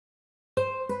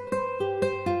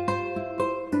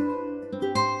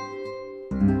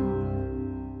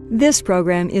This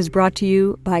program is brought to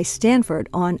you by Stanford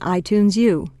on iTunes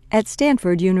U at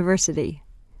Stanford University.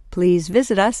 Please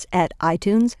visit us at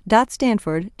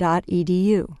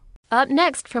itunes.stanford.edu. Up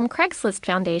next from Craigslist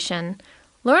Foundation,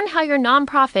 learn how your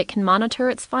nonprofit can monitor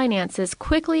its finances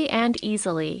quickly and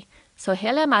easily.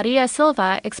 Sojeila Maria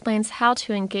Silva explains how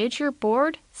to engage your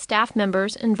board, staff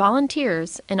members, and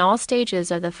volunteers in all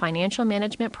stages of the financial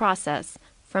management process,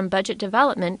 from budget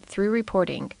development through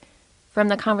reporting. From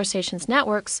the Conversations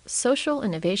Network's Social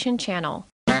Innovation Channel.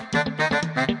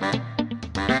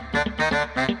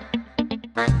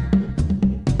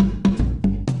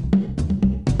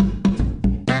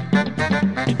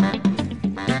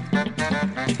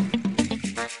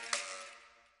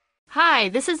 Hi,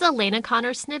 this is Elena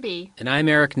Connor-Snibbe. And I'm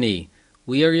Eric Nee.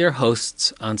 We are your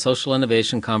hosts on Social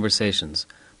Innovation Conversations.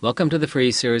 Welcome to the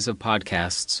free series of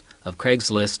podcasts of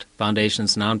Craigslist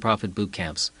Foundation's nonprofit boot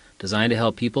camps, designed to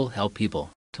help people help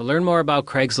people. To learn more about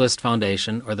Craigslist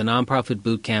Foundation or the nonprofit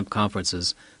boot camp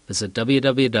conferences, visit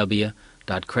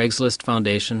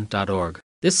www.craigslistfoundation.org.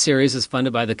 This series is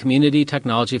funded by the Community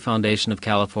Technology Foundation of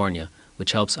California,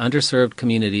 which helps underserved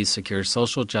communities secure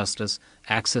social justice,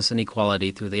 access, and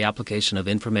equality through the application of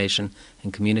information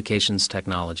and communications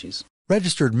technologies.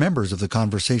 Registered members of the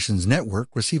Conversations Network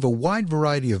receive a wide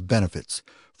variety of benefits.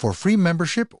 For free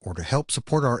membership or to help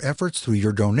support our efforts through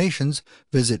your donations,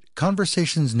 visit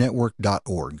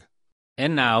conversationsnetwork.org.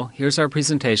 And now, here's our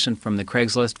presentation from the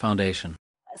Craigslist Foundation.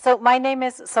 So my name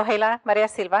is Sojeila Maria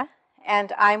Silva,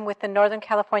 and I'm with the Northern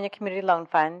California Community Loan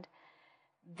Fund.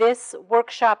 This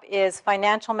workshop is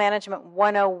Financial Management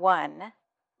 101.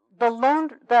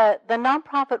 The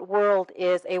nonprofit world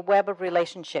is a web of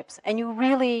relationships, and you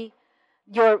really,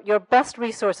 your best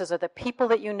resources are the people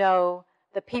that you know,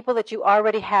 the people that you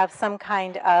already have some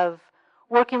kind of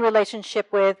working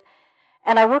relationship with.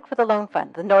 And I work for the Loan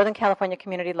Fund, the Northern California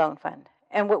Community Loan Fund.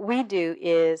 And what we do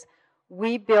is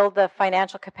we build the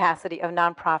financial capacity of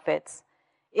nonprofits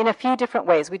in a few different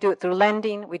ways. We do it through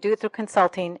lending, we do it through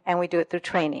consulting, and we do it through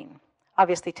training.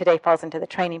 Obviously, today falls into the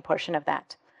training portion of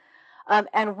that.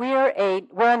 And we're a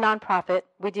nonprofit.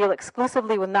 We deal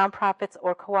exclusively with nonprofits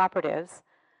or cooperatives.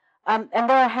 And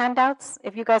there are handouts,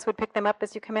 if you guys would pick them up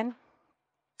as you come in.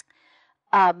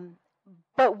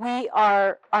 But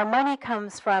our money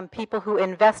comes from people who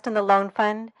invest in the loan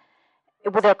fund,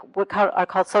 what are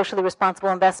called socially responsible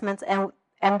investments, and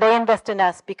they invest in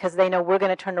us because they know we're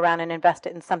going to turn around and invest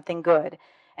it in something good.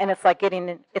 And it's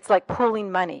like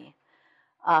pooling money.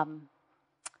 And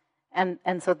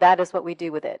so that is what we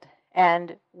do with it.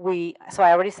 And so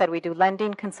I already said we do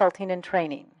lending, consulting, and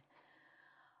training.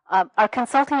 Our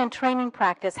consulting and training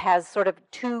practice has sort of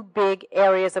two big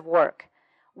areas of work.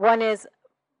 One is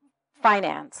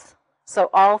finance, so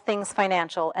all things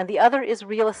financial, and the other is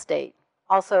real estate,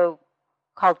 also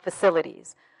called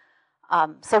facilities.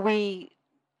 So we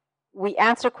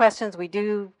answer questions, we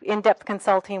do in-depth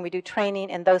consulting, we do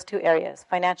training in those two areas,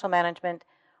 financial management,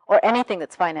 or anything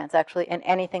that's finance, actually, and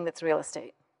anything that's real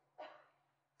estate.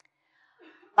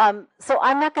 So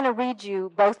I'm not going to read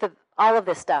you all of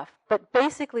this stuff, but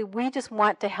basically we just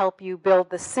want to help you build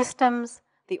the systems,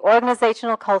 the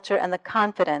organizational culture, and the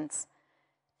confidence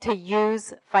to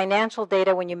use financial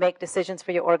data when you make decisions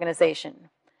for your organization.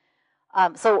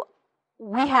 So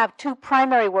we have two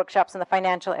primary workshops in the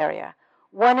financial area.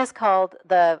 One is called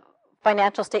the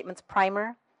Financial Statements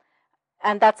Primer,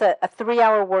 and that's a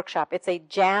 3-hour workshop. It's a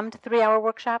jammed 3-hour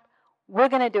workshop. We're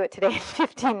going to do it today in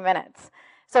 15 minutes.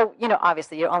 So,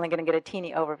 obviously, you're only going to get a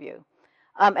teeny overview.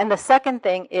 And the second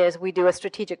thing is we do a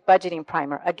strategic budgeting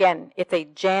primer. Again, it's a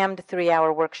jammed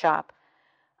 3-hour workshop.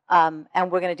 And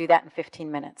we're going to do that in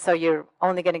 15 minutes. So you're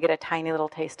only going to get a tiny little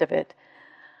taste of it.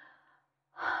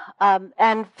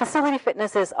 And facility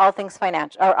fitness is all things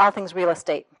financial, or all things real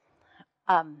estate.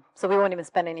 So we won't even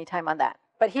spend any time on that.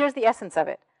 But here's the essence of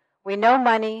it. We know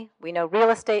money, we know real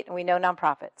estate, and we know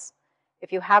nonprofits.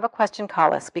 If you have a question,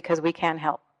 call us because we can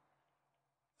help.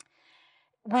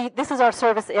 This is our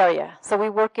service area. So we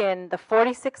work in the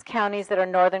 46 counties that are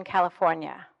Northern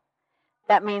California.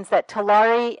 That means that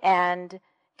Tulare and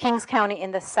Kings County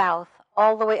in the south,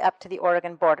 all the way up to the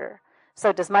Oregon border.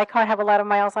 So does my car have a lot of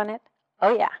miles on it?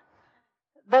 Oh, yeah.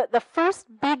 The first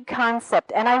big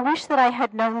concept, and I wish that I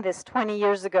had known this 20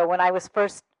 years ago when I was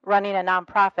first running a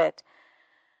nonprofit,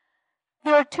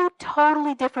 there are two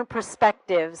totally different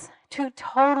perspectives, two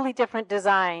totally different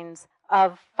designs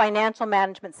of financial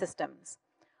management systems.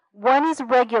 One is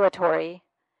regulatory,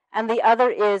 and the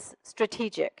other is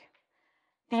strategic.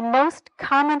 The most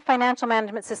common financial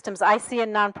management systems I see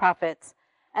in nonprofits,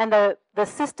 and the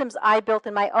systems I built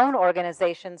in my own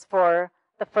organizations for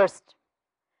the first,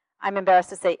 I'm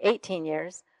embarrassed to say, 18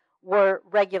 years, were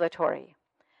regulatory.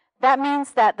 That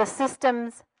means that the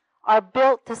systems are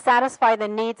built to satisfy the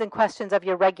needs and questions of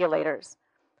your regulators.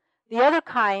 The other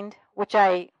kind, which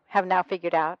I have now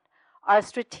figured out, are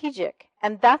strategic,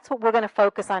 and that's what we're going to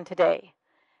focus on today.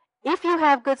 If you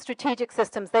have good strategic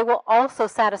systems, they will also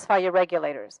satisfy your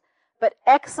regulators. But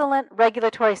excellent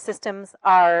regulatory systems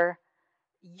are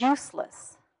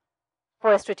useless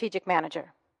for a strategic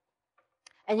manager.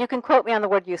 And you can quote me on the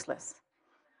word useless.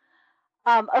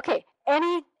 Okay,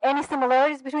 any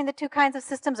similarities between the two kinds of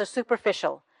systems are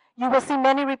superficial. You will see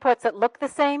many reports that look the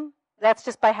same. That's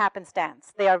just by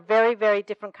happenstance. They are very, very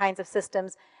different kinds of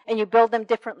systems, and you build them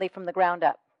differently from the ground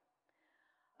up.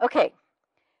 Okay,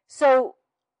 so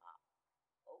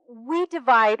we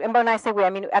divide, and when I say we, I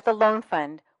mean at the loan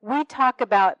fund, we talk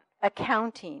about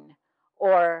accounting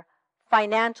or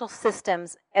financial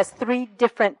systems as three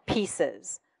different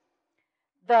pieces.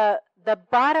 The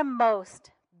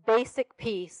bottommost basic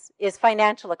piece is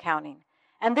financial accounting,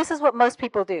 and this is what most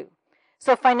people do.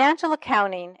 So financial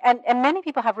accounting, and many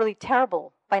people have really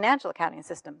terrible financial accounting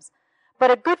systems,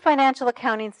 but a good financial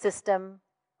accounting system,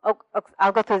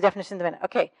 I'll go through the definition in a minute.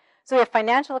 Okay, so we have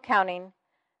financial accounting,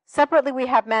 separately we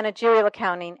have managerial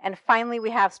accounting, and finally we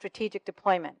have strategic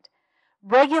deployment.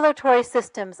 Regulatory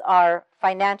systems are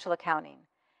financial accounting.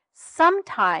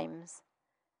 Sometimes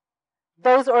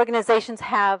those organizations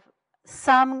have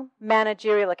some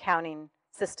managerial accounting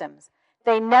systems.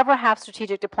 They never have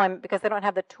strategic deployment because they don't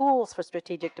have the tools for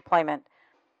strategic deployment.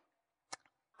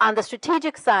 On the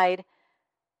strategic side,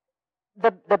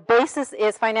 the basis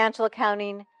is financial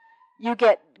accounting. You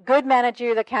get good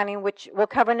managerial accounting, which we'll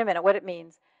cover in a minute what it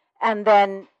means. And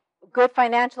then good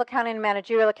financial accounting and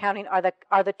managerial accounting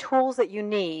are the tools that you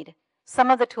need, some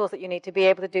of the tools that you need to be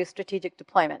able to do strategic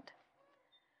deployment.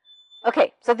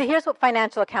 Okay, so here's what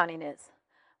financial accounting is.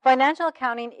 Financial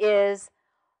accounting is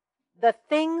the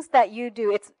things that you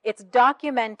do. It's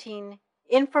documenting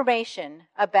information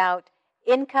about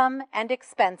income and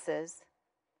expenses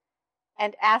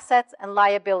and assets and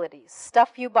liabilities,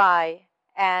 stuff you buy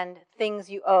and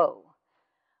things you owe.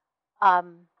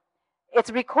 It's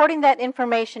recording that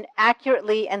information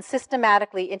accurately and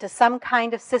systematically into some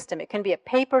kind of system. It can be a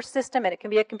paper system and it can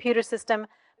be a computer system,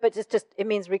 but it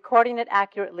means recording it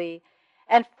accurately.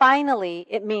 And finally,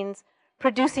 it means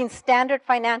producing standard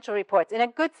financial reports. In a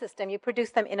good system, you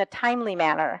produce them in a timely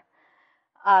manner.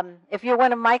 If you're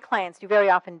one of my clients, you very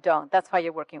often don't. That's why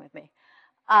you're working with me.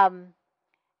 And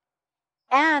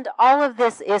all of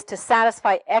this is to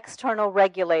satisfy external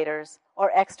regulators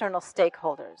or external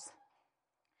stakeholders.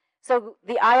 So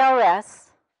the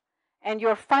IRS and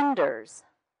your funders,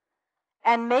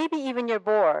 and maybe even your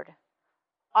board,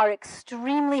 are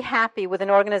extremely happy with an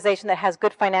organization that has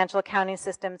good financial accounting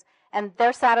systems, and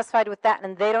they're satisfied with that,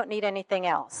 and they don't need anything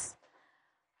else.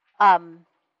 The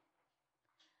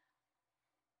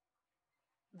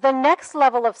next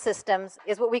level of systems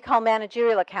is what we call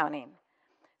managerial accounting.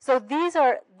 So these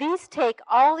take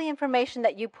all the information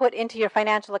that you put into your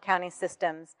financial accounting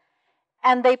systems,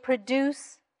 and they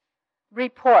produce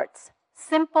reports,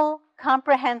 simple,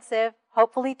 comprehensive,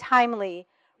 hopefully timely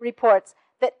reports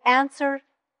that answer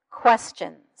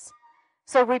questions.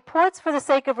 So reports for the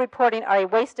sake of reporting are a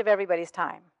waste of everybody's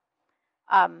time.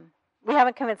 We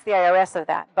haven't convinced the IRS of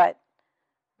that, but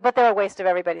they're a waste of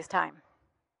everybody's time.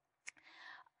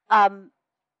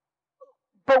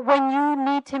 But when you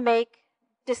need to make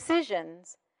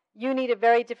decisions, you need a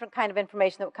very different kind of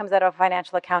information that comes out of a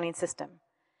financial accounting system.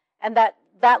 And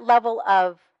that level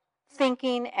of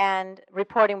thinking and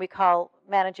reporting we call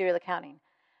managerial accounting.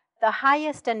 The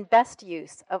highest and best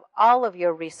use of all of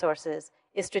your resources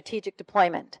is strategic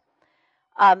deployment.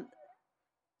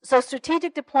 So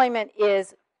strategic deployment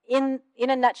is, in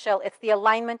a nutshell, it's the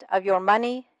alignment of your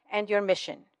money and your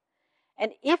mission.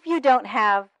 And if you don't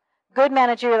have good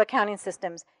managerial accounting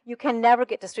systems, you can never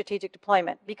get to strategic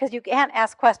deployment because you can't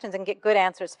ask questions and get good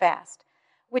answers fast,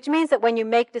 which means that when you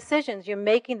make decisions, you're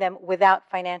making them without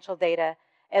financial data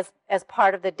as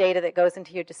part of the data that goes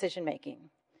into your decision making.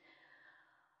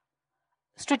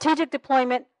 Strategic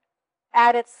deployment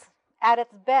at its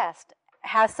best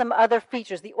has some other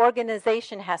features. The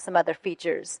organization has some other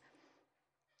features.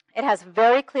 It has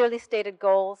very clearly stated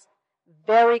goals,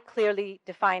 very clearly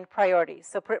defined priorities.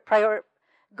 So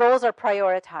goals are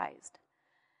prioritized.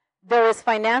 There is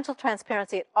financial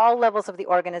transparency at all levels of the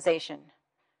organization,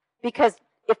 because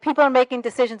if people are making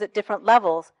decisions at different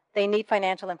levels, they need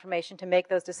financial information to make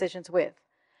those decisions with.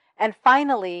 And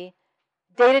finally,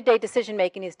 day-to-day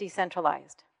decision-making is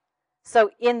decentralized.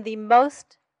 So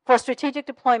for strategic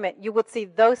deployment, you would see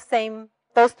those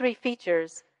three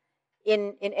features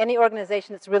in any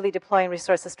organization that's really deploying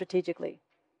resources strategically.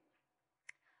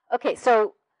 Okay,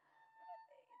 so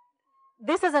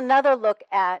this is another look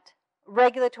at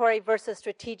regulatory versus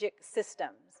strategic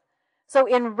systems. So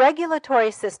in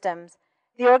regulatory systems,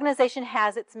 the organization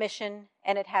has its mission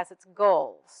and it has its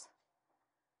goals.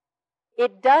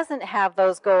 It doesn't have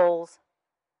those goals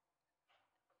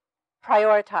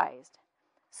prioritized.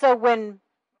 So when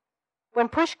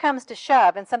push comes to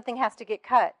shove and something has to get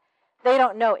cut, they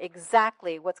don't know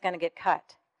exactly what's going to get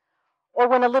cut. Or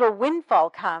when a little windfall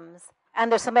comes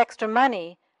and there's some extra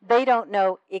money, they don't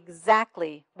know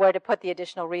exactly where to put the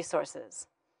additional resources.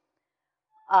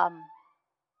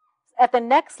 At the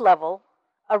next level,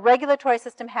 a regulatory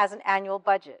system has an annual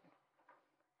budget.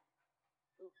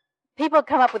 People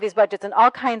come up with these budgets in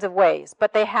all kinds of ways,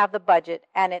 but they have the budget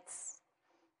and it's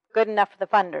good enough for the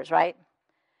funders, right?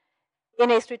 In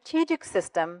a strategic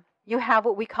system, you have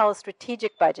what we call a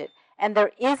strategic budget, and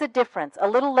there is a difference. A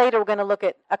little later, we're going to look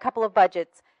at a couple of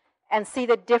budgets and see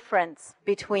the difference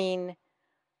between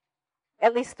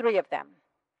at least 3 of them.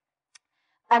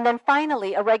 And then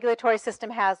finally, a regulatory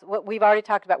system has what we've already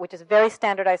talked about, which is very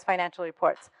standardized financial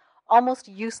reports, almost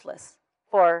useless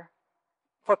for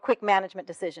quick management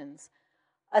decisions.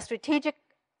 A strategic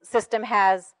system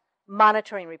has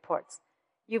monitoring reports.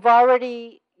 You've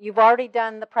already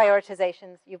done the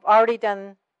prioritizations, you've already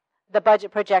done the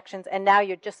budget projections, and now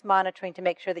you're just monitoring to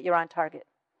make sure that you're on target.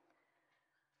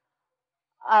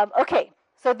 Okay,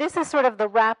 so this is sort of the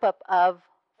wrap-up of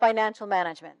financial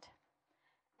management.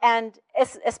 And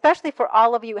especially for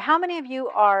all of you, how many of you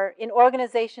are in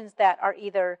organizations that are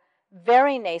either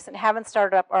very nascent, haven't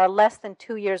started up, or are less than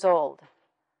 2 years old?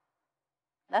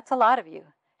 That's a lot of you.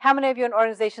 How many of you in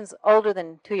organizations older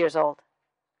than 2 years old?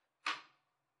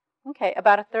 Okay,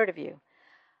 about a third of you.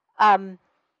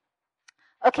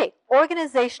 Okay,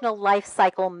 organizational life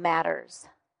cycle matters.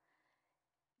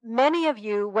 Many of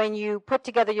you, when you put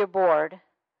together your board,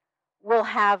 will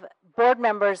have board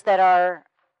members that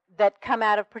come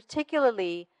out of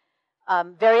particularly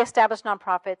very established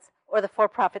nonprofits or the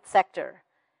for-profit sector.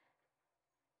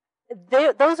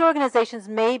 Those organizations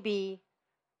may be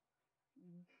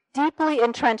deeply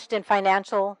entrenched in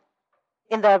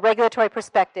the regulatory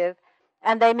perspective,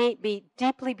 and they may be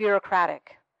deeply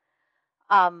bureaucratic.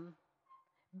 And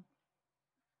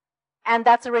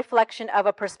that's a reflection of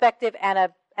a perspective and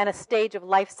a stage of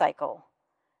life cycle,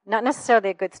 not necessarily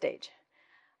a good stage.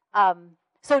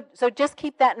 So just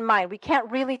keep that in mind. We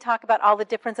can't really talk about all the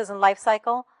differences in life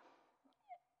cycle.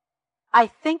 I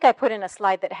think I put in a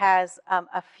slide that has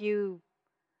a few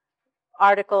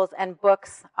articles and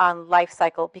books on life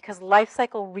cycle, because life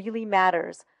cycle really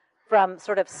matters from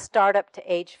sort of startup to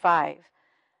age 5.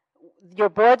 Your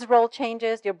board's role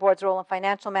changes, your board's role in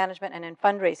financial management and in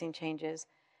fundraising changes,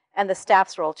 and the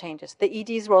staff's role changes. The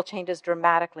ED's role changes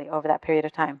dramatically over that period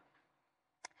of time.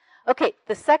 Okay,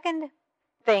 the second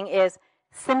thing is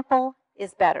simple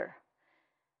is better.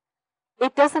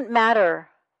 It doesn't matter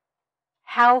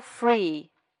how free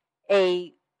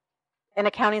an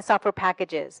accounting software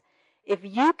package is. If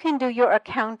you can do your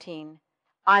accounting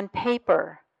on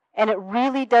paper and it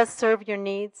really does serve your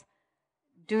needs,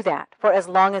 do that for as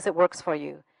long as it works for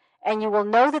you. And you will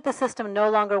know that the system no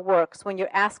longer works when you're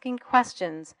asking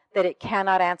questions that it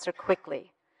cannot answer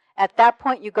quickly. At that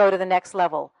point, you go to the next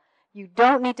level. You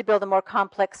don't need to build a more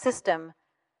complex system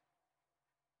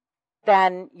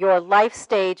than your life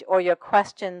stage or your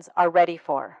questions are ready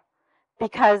for.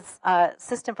 Because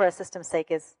system for a system's sake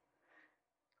is,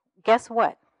 guess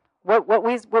what? What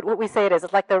we say it is.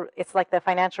 It's like the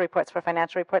financial reports for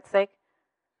financial reports' sake.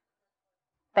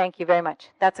 Thank you very much.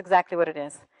 That's exactly what it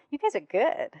is. You guys are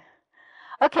good.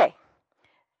 Okay.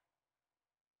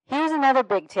 Here's another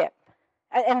big tip.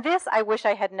 And this I wish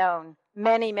I had known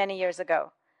many, many years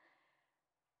ago.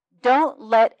 Don't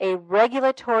let a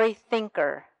regulatory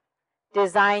thinker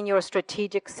design your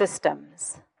strategic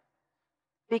systems.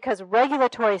 Because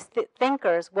regulatory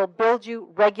thinkers will build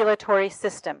you regulatory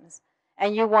systems.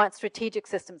 And you want strategic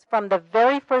systems. From the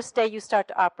very first day you start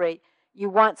to operate, you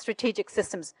want strategic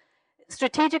systems.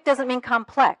 Strategic doesn't mean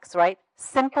complex, right?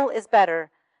 Simple is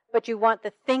better, but you want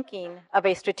the thinking of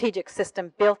a strategic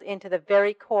system built into the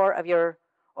very core of your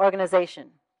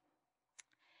organization.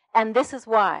 And this is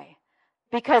why.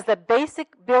 Because the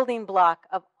basic building block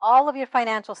of all of your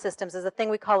financial systems is a thing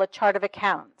we call a chart of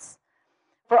accounts.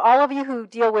 For all of you who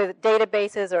deal with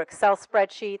databases or Excel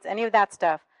spreadsheets, any of that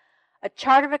stuff, a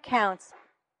chart of accounts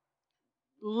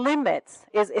limits,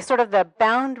 is sort of the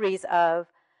boundaries of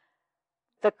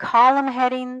the column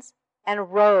headings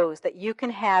and rows that you can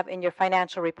have in your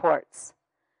financial reports.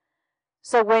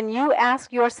 So when you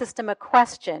ask your system a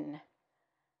question,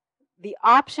 the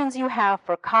options you have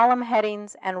for column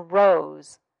headings and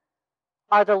rows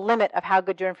are the limit of how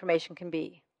good your information can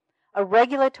be. A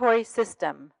regulatory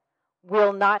system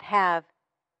will not have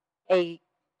a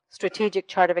strategic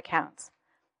chart of accounts.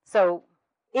 So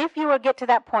if you will get to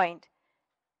that point,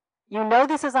 you know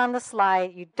this is on the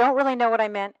slide, you don't really know what I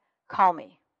meant, call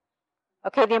me.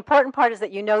 Okay, the important part is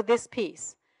that you know this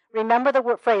piece. Remember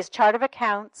the phrase chart of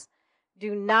accounts.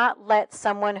 Do not let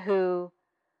someone who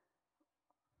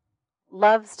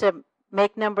loves to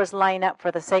make numbers line up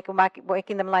for the sake of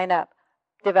making them line up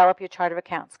develop your chart of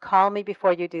accounts. Call me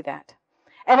before you do that.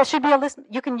 And it should be a list.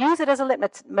 You can use it as a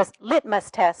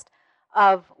litmus test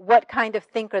of what kind of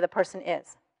thinker the person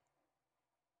is.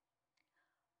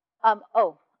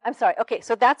 Oh, I'm sorry. Okay,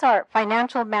 so that's our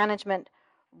financial management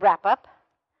wrap-up.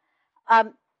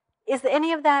 Is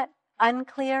any of that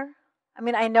unclear? I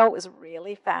mean, I know it was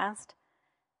really fast.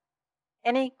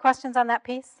 Any questions on that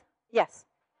piece? Yes.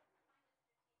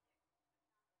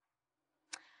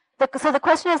 So the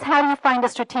question is, how do you find a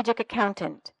strategic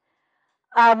accountant?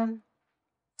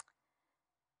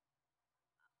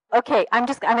 Okay, I'm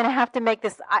going to have to make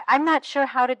this. I'm not sure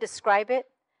how to describe it,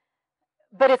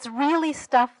 but it's really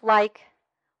stuff like,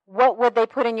 what would they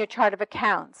put in your chart of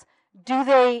accounts? Do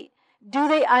they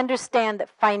understand that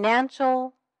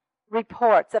financial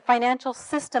reports, that financial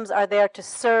systems are there to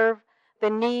serve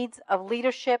the needs of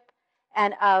leadership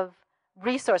and of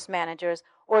resource managers,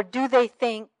 or do they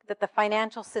think that the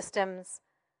financial systems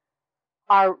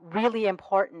are really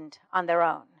important on their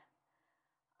own?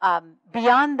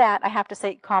 Beyond that, I have to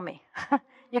say, call me.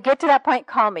 You get to that point,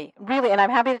 call me. Really, and I'm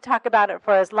happy to talk about it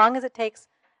for as long as it takes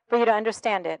for you to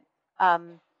understand it.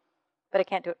 But I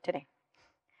can't do it today.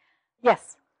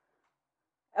 Yes.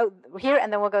 Oh, here,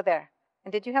 and then we'll go there.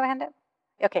 And did you have a hand up?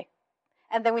 Okay.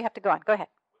 And then we have to go on. Go ahead.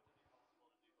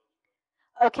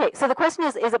 Okay, so the question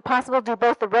is it possible to do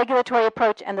both the regulatory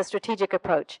approach and the strategic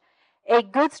approach? A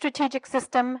good strategic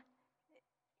system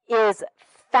is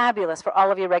fabulous for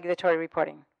all of your regulatory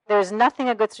reporting. There's nothing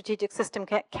a good strategic system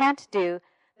can't do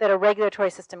that a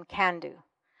regulatory system can do.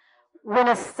 When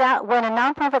a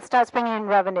nonprofit starts bringing in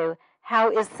revenue, how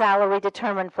is salary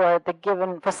determined for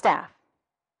staff?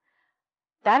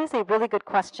 That is a really good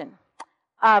question.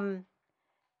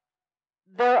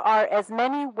 There are as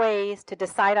many ways to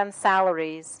decide on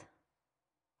salaries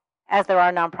as there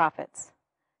are nonprofits.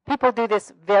 People do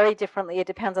this very differently. It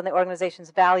depends on the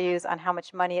organization's values, on how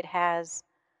much money it has.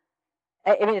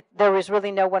 I mean, there is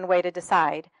really no one way to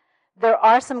decide. There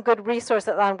are some good resources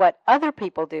on what other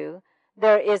people do.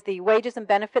 There is the Wages and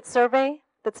Benefits Survey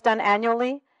that's done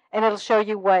annually, and it'll show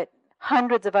you what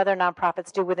hundreds of other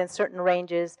nonprofits do within certain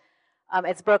ranges.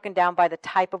 It's broken down by the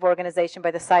type of organization,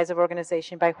 by the size of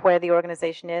organization, by where the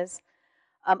organization is.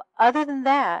 Other than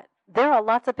that, there are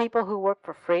lots of people who work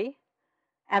for free,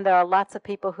 and there are lots of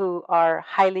people who are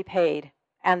highly paid,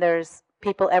 and there's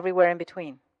people everywhere in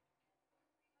between.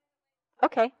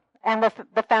 Okay, and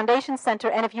the Foundation Center,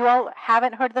 and if you all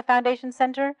haven't heard of the Foundation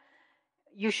Center,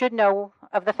 you should know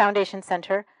of the Foundation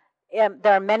Center. There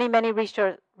are many, many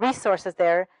resources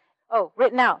there. Oh,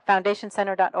 written out,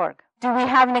 foundationcenter.org. Do we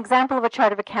have an example of a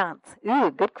chart of accounts?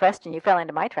 Ooh, good question. You fell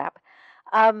into my trap.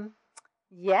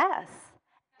 Yes.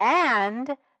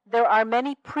 And there are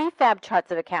many prefab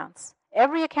charts of accounts.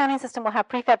 Every accounting system will have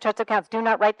prefab charts of accounts. Do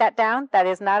not write that down. That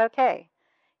is not okay.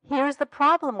 Here's the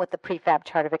problem with the prefab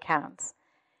chart of accounts.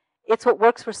 It's what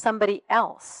works for somebody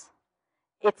else.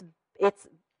 It's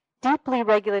deeply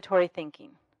regulatory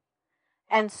thinking.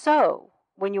 And so,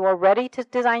 when you are ready to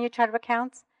design your chart of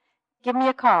accounts, give me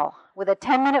a call. With a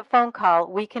 10-minute phone call,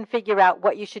 we can figure out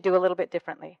what you should do a little bit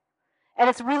differently. And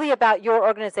it's really about your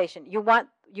organization. You want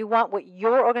what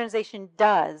your organization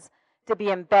does to be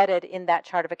embedded in that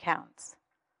chart of accounts.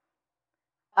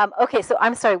 Okay, so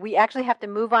I'm sorry. We actually have to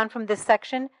move on from this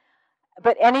section.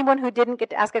 But anyone who didn't get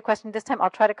to ask a question this time, I'll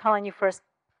try to call on you first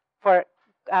for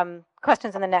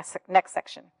questions in the next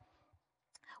section,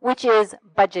 which is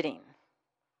budgeting.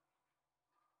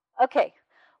 Okay,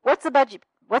 what's a budget?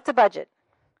 What's a budget?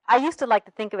 I used to like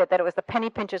to think of it that it was the penny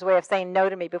pincher's way of saying no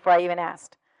to me before I even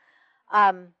asked.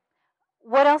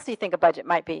 What else do you think a budget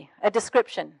might be? A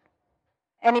description?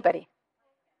 Anybody?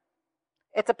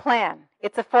 It's a plan.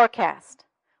 It's a forecast.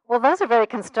 Well, those are very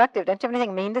constructive. Don't you have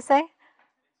anything mean to say?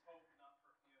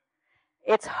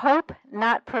 It's hope,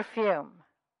 not perfume.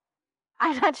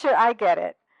 I'm not sure I get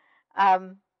it.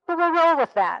 But we'll roll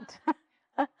with that.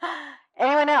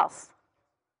 Anyone else?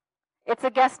 It's a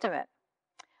guesstimate.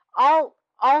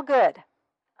 All good.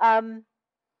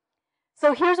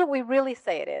 So here's what we really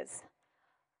say it is.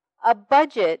 A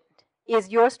budget is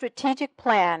your strategic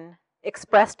plan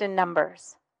expressed in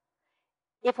numbers.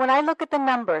 If when I look at the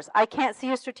numbers, I can't see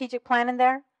your strategic plan in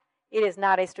there, it is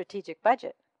not a strategic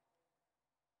budget.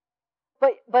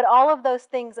 But all of those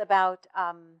things about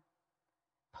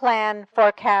plan,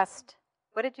 forecast,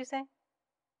 what did you say?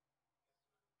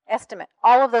 Estimate.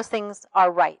 All of those things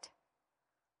are right.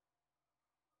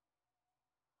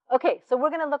 Okay, so we're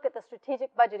going to look at the strategic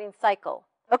budgeting cycle.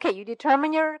 Okay, you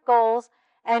determine your goals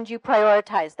and you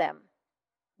prioritize them.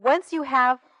 Once you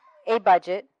have a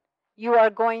budget, you are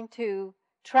going to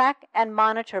track and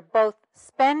monitor both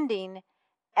spending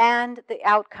and the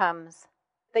outcomes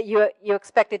that you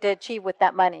expected to achieve with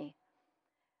that money.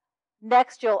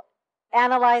 Next, you'll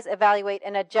analyze, evaluate,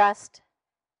 and adjust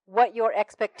what your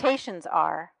expectations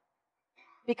are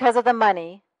because of the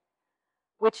money,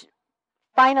 which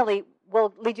finally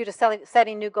will lead you to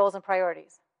setting new goals and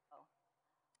priorities.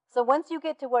 So once you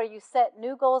get to where you set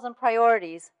new goals and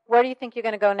priorities, where do you think you're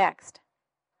going to go next?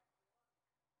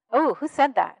 Oh, who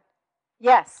said that?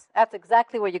 Yes, that's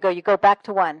exactly where you go. You go back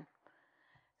to 1.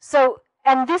 So,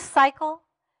 and this cycle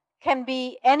can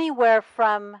be anywhere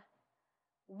from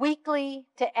weekly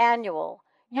to annual.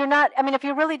 You're not, I mean, if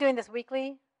you're really doing this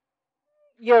weekly,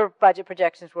 your budget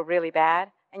projections were really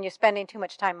bad and you're spending too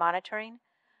much time monitoring.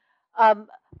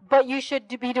 But you should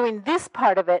be doing this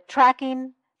part of it,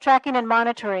 tracking and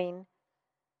monitoring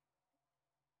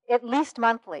at least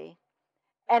monthly.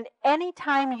 And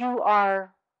anytime you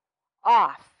are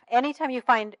off, anytime you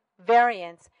find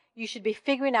variance, you should be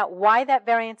figuring out why that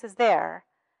variance is there,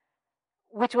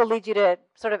 which will lead you to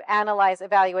sort of analyze,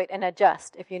 evaluate, and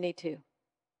adjust if you need to.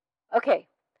 Okay,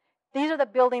 these are the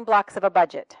building blocks of a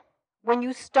budget. When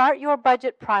you start your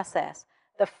budget process,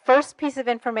 the first piece of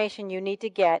information you need to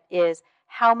get is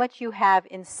how much you have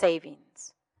in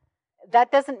savings.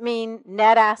 That doesn't mean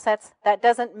net assets. That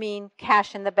doesn't mean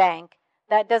cash in the bank.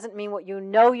 That doesn't mean what you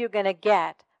know you're going to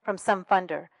get from some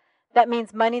funder. That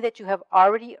means money that you have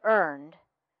already earned.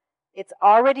 It's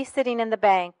already sitting in the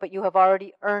bank, but you have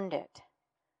already earned it.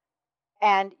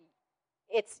 And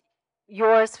it's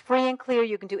yours free and clear.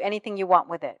 You can do anything you want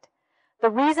with it. The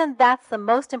reason that's the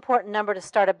most important number to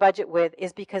start a budget with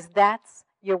is because that's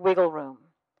your wiggle room.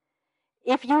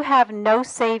 If you have no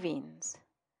savings,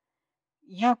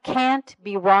 you can't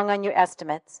be wrong on your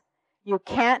estimates, you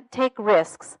can't take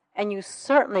risks, and you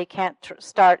certainly can't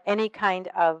start any kind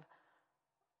of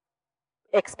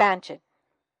expansion,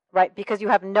 right? Because you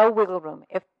have no wiggle room.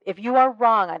 If you are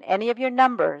wrong on any of your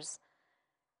numbers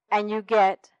and you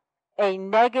get a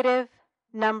negative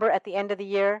number at the end of the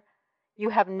year, you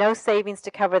have no savings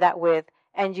to cover that with,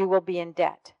 and you will be in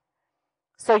debt.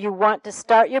 So you want to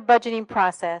start your budgeting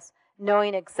process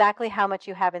knowing exactly how much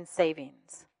you have in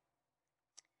savings.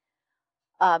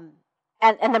 And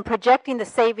then projecting the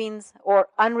savings or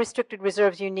unrestricted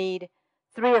reserves you need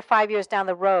 3 or 5 years down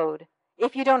the road.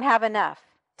 If you don't have enough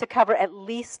to cover at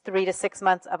least 3 to 6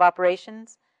 months of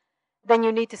operations, then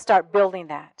you need to start building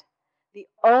that. The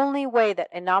only way that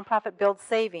a nonprofit builds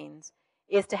savings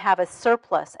is to have a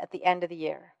surplus at the end of the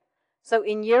year. So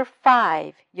in year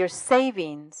 5, your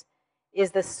savings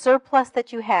is the surplus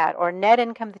that you had or net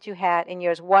income that you had in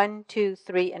years 1, 2,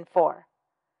 3, and 4.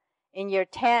 In year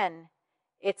 10,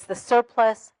 it's the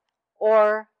surplus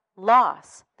or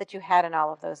loss that you had in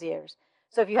all of those years.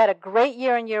 So if you had a great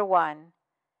year in year 1,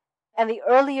 and the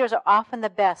early years are often the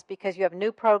best because you have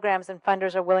new programs and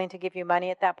funders are willing to give you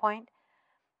money at that point.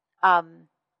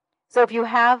 So if you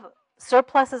have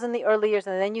surpluses in the early years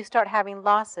and then you start having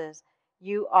losses,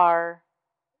 you are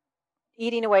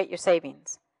eating away at your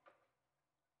savings.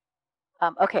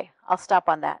 Okay, I'll stop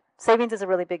on that. Savings is a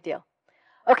really big deal.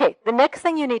 Okay, the next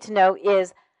thing you need to know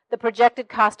is the projected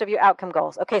cost of your outcome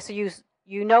goals. Okay, so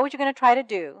you know what you're going to try to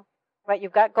do, right?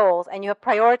 You've got goals and you have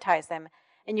prioritized them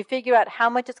and you figure out how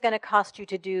much it's going to cost you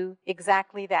to do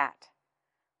exactly that.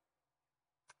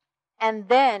 And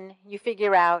then you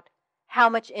figure out how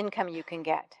much income you can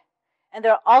get. And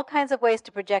there are all kinds of ways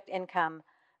to project income,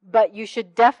 but you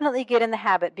should definitely get in the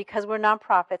habit because we're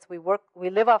nonprofits, we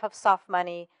live off of soft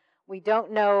money. We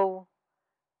don't know,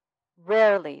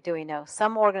 rarely do we know,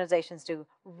 some organizations do,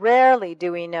 rarely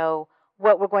do we know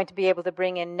what we're going to be able to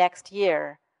bring in next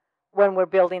year when we're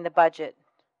building the budget.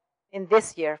 In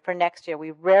this year, for next year,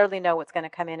 we rarely know what's going to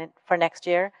come in for next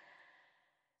year.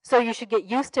 So you should get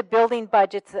used to building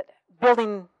budgets,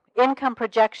 building income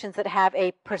projections that have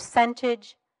a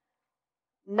percentage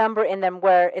number in them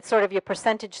where it's sort of your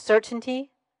percentage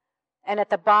certainty. And at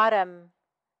the bottom,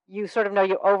 you sort of know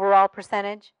your overall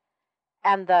percentage.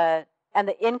 And the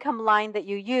income line that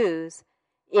you use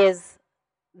is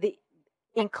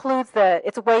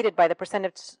it's weighted by the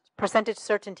percentage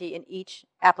certainty in each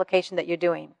application that you're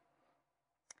doing.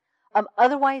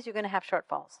 Otherwise, you're going to have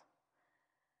shortfalls.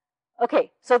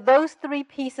 Okay, so those 3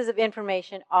 pieces of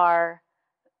information are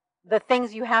the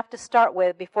things you have to start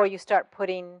with before you start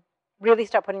putting really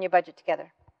start putting your budget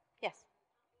together. Yes.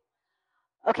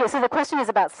 Okay, so the question is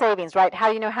about savings, right? How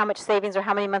do you know how much savings or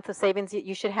how many months of savings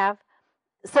you should have?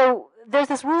 So there's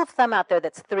this rule of thumb out there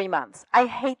that's 3 months. I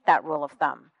hate that rule of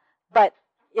thumb, but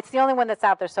it's the only one that's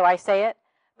out there, so I say it.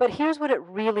 But here's what it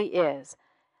really is.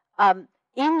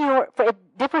 It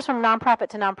differs from nonprofit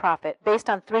to nonprofit based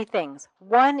on 3 things.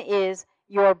 One is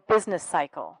your business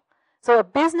cycle. So a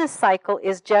business cycle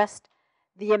is just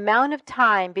the amount of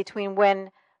time between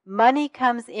when money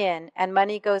comes in and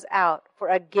money goes out for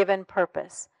a given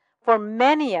purpose. For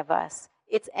many of us,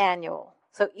 it's annual.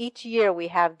 So each year we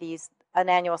have an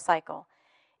annual cycle.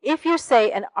 If you're,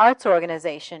 say, an arts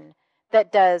organization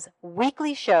that does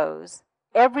weekly shows,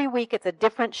 every week it's a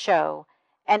different show,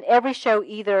 and every show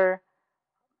either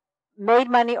made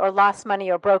money or lost money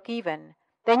or broke even,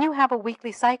 then you have a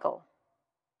weekly cycle.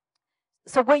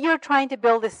 So what you're trying to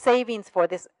build this savings for,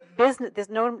 this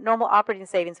normal operating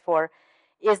savings for,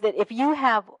 is that if you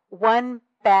have one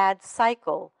bad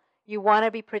cycle, you want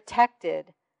to be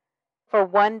protected for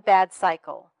one bad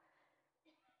cycle.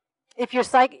 If you're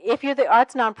the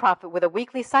arts nonprofit with a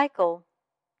weekly cycle,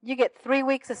 you get 3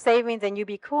 weeks of savings and you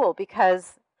be cool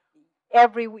because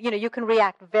you can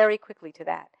react very quickly to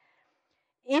that.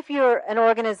 If you're an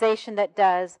organization that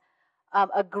does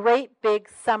a great big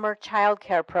summer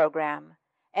childcare program,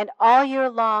 and all year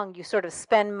long you sort of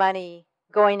spend money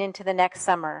going into the next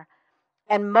summer,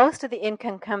 and most of the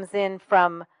income comes in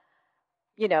from,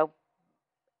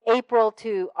 April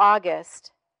to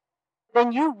August,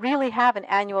 then you really have an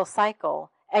annual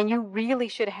cycle, and you really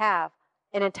should have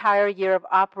an entire year of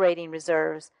operating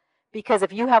reserves, because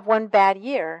if you have one bad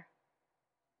year,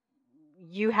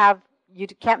 you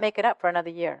can't make it up for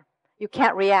another year. You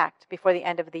can't react before the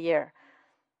end of the year.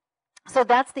 So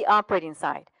that's the operating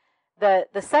side.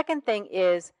 The second thing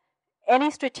is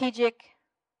any strategic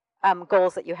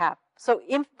goals that you have. So,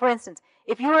 for instance,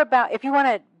 if you want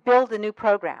to build a new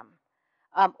program,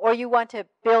 or you want to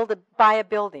buy a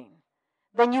building,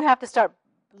 then you have to start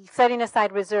setting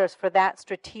aside reserves for that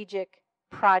strategic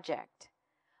project,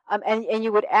 and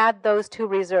you would add those 2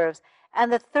 reserves.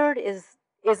 And the third is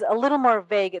a little more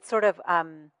vague. It's sort of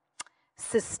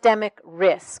systemic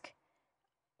risk.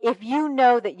 If you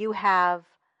know that you have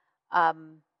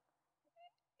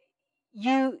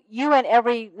you and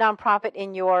every nonprofit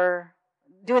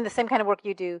doing the same kind of work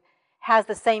you do has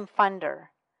the same funder,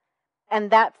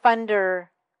 and that funder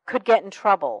could get in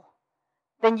trouble,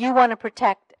 then you want to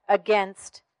protect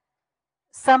against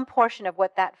some portion of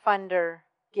what that funder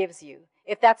gives you.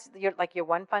 If that's your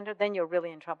one funder, then you're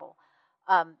really in trouble.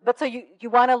 But so you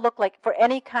want to look for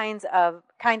any kind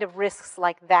of risks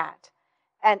like that,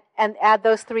 and add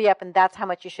those 3 up, and that's how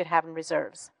much you should have in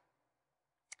reserves.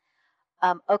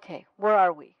 Okay, where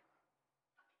are we?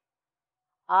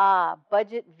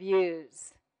 Budget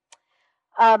views.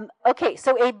 Okay,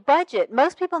 so a budget,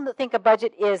 most people think a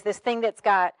budget is this thing that's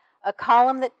got a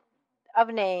column of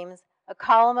names, a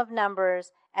column of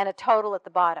numbers, and a total at the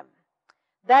bottom.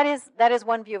 That is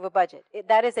one view of a budget.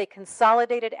 That is a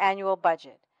consolidated annual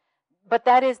budget. But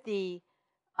that is the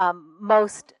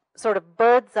most sort of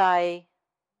bird's eye,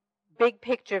 big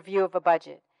picture view of a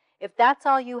budget. If that's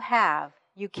all you have,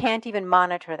 you can't even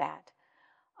monitor that.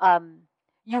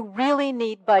 You really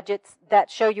need budgets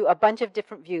that show you a bunch of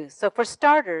different views. So for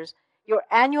starters, your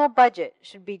annual budget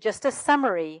should be just a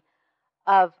summary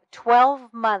of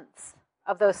 12 months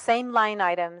of those same line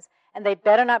items, and they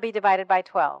better not be divided by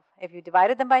 12. If you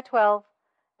divided them by 12,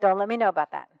 don't let me know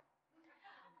about that.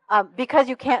 Because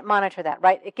you can't monitor that,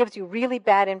 right? It gives you really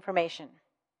bad information.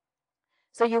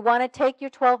 So you want to take your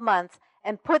 12 months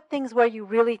and put things where you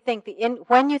really think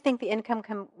when you think the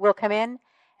income will come in,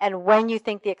 and when you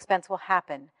think the expense will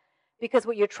happen. Because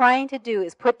what you're trying to do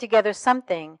is put together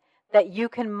something that you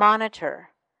can monitor.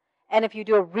 And if you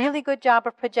do a really good job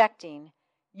of projecting,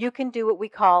 you can do what we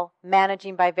call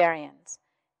managing by variance.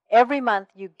 Every month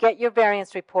you get your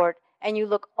variance report, and you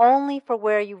look only for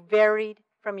where you varied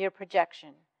from your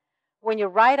projection. When you're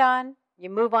right on,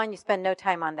 you move on, you spend no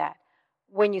time on that.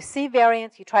 When you see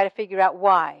variance, you try to figure out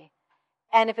why.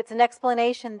 And if it's an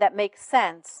explanation that makes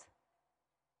sense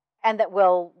and that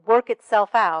will work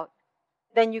itself out,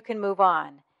 then you can move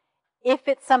on. If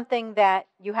it's something that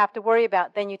you have to worry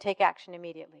about, then you take action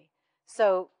immediately.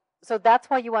 So that's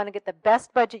why you want to get the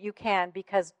best budget you can,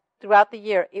 because throughout the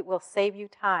year it will save you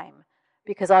time,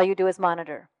 because all you do is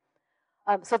monitor.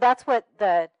 So that's what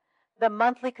the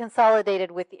monthly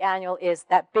consolidated with the annual is,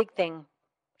 that big thing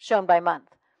shown by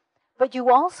month. But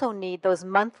you also need those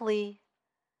monthly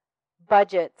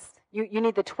budgets. You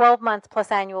need the 12 months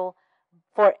plus annual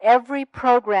for every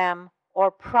program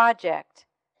or project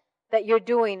that you're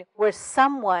doing where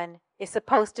someone is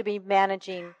supposed to be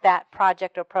managing that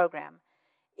project or program.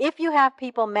 If you have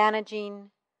people managing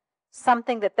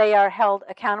something that they are held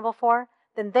accountable for,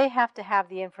 then they have to have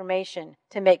the information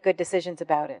to make good decisions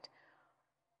about it.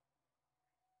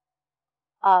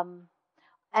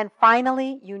 And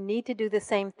finally, you need to do the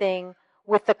same thing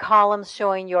with the columns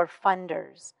showing your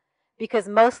funders, because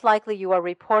most likely you are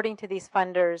reporting to these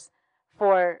funders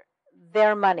for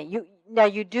their money. Now,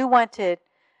 you do want to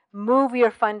move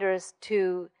your funders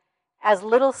to as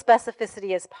little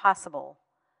specificity as possible.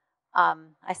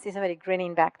 I see somebody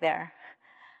grinning back there.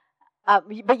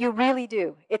 But you really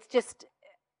do. It's just,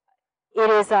 it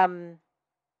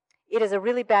is a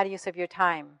really bad use of your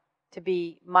time to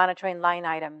be monitoring line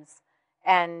items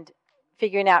and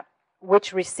figuring out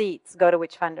which receipts go to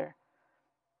which funder.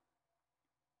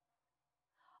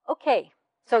 Okay,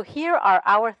 so here are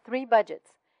our 3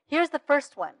 budgets. Here's the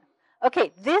first one.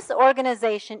 Okay, this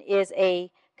organization is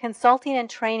a consulting and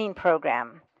training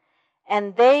program.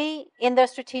 And they, in their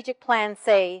strategic plan,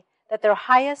 say that their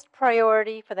highest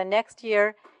priority for the next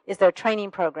year is their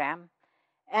training program.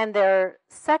 And their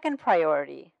second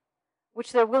priority,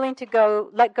 which they're willing to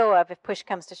let go of if push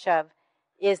comes to shove,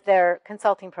 is their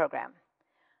consulting program.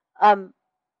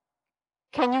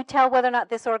 Can you tell whether or not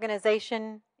this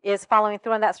organization is following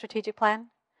through on that strategic plan?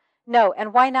 No,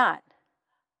 and why not?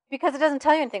 Because it doesn't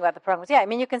tell you anything about the programs. Yeah, I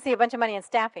mean, you can see a bunch of money in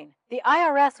staffing. The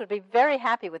IRS would be very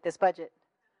happy with this budget.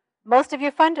 Most of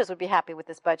your funders would be happy with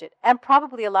this budget, and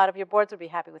probably a lot of your boards would be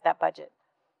happy with that budget.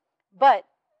 But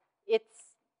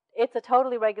it's a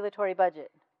totally regulatory budget.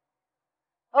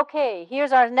 Okay,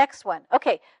 here's our next one.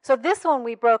 Okay, so this one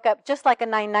we broke up just like a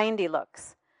 990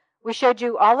 looks. We showed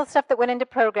you all the stuff that went into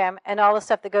program and all the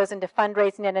stuff that goes into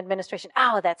fundraising and administration.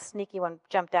 Ow, that sneaky one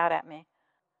jumped out at me.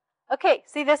 Okay,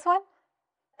 see this one?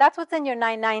 That's what's in your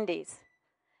 990s.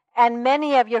 And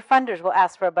many of your funders will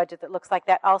ask for a budget that looks like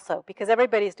that also, because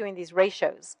everybody's doing these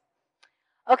ratios.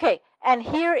 Okay, and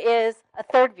here is a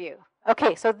third view.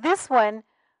 Okay, so this one,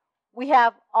 we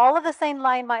have all of the same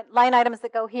line items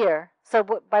that go here,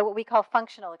 so by what we call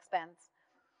functional expense.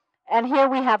 And here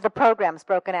we have the programs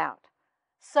broken out.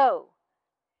 So,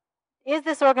 is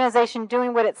this organization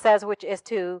doing what it says, which is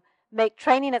to make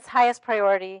training its highest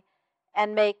priority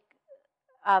and make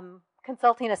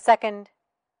consulting a second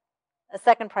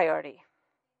priority?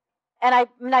 And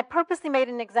I purposely made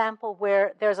an example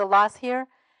where there's a loss here,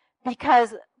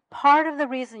 because part of the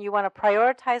reason you want to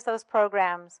prioritize those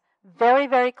programs very,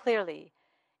 very clearly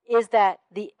is that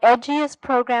the edgiest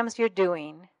programs you're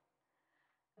doing,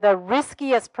 the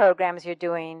riskiest programs you're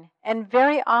doing, and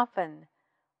very often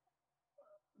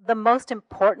the most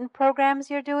important programs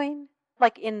you're doing,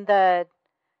 like in the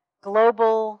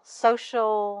global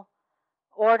social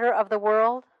order of the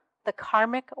world, the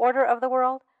karmic order of the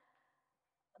world,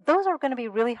 those are going to be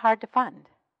really hard to fund.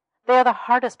 They are the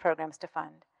hardest programs to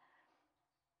fund.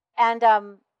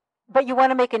 And but you want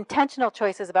to make intentional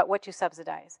choices about what you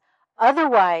subsidize.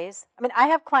 Otherwise, I mean, I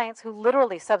have clients who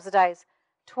literally subsidize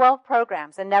 12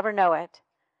 programs and never know it.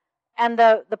 And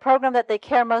the program that they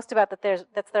care most about,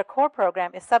 that's their core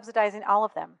program, is subsidizing all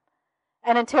of them.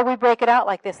 And until we break it out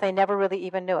like this, they never really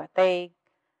even knew it.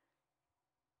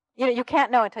 You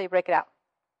can't know until you break it out.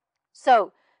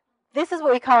 So this is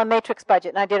what we call a matrix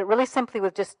budget. And I did it really simply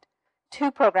with just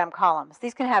 2 program columns.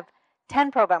 These can have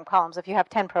 10 program columns if you have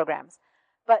 10 programs.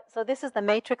 So this is the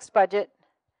matrix budget,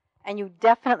 and you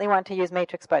definitely want to use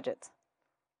matrix budgets.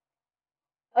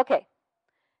 Okay,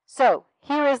 so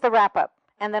here is the wrap-up,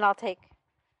 and then I'll take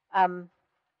some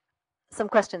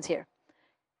questions here.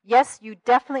 Yes, you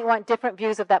definitely want different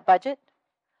views of that budget.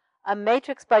 A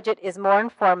matrix budget is more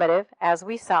informative, as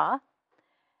we saw,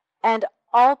 and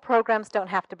all programs don't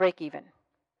have to break even.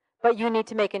 But you need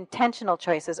to make intentional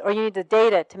choices, or you need the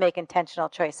data to make intentional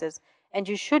choices, and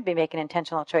you should be making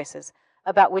intentional choices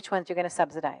about which ones you're going to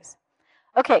subsidize.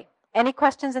 Okay, any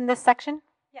questions in this section?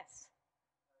 Yes.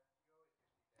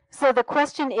 So the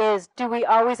question is, do we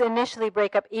always initially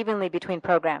break up evenly between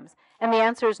programs? And the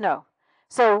answer is no.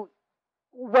 So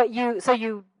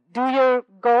you do your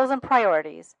goals and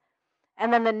priorities,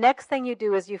 and then the next thing you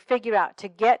do is you figure out, to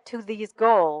get to these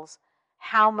goals,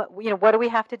 what do we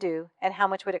have to do and how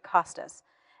much would it cost us?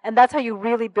 And that's how you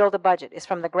really build a budget, is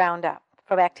from the ground up,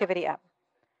 from activity up.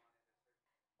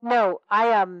 No,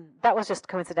 that was just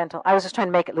coincidental. I was just trying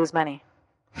to make it lose money.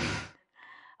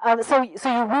 So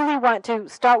you really want to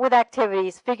start with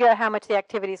activities, figure out how much the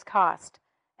activities cost,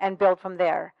 and build from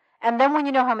there. And then when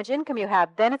you know how much income you have,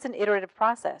 then it's an iterative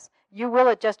process. You will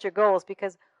adjust your goals,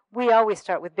 because we always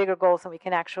start with bigger goals than we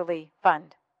can actually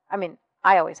fund. I mean,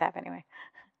 I always have anyway.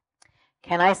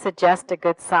 Can I suggest a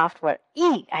good software?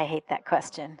 I hate that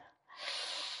question.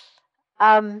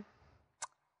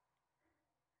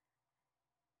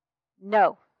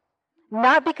 No.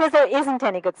 Not because there isn't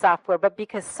any good software, but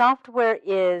because software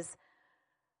is,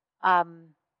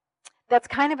 that's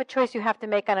kind of a choice you have to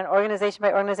make on an organization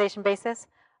by organization basis.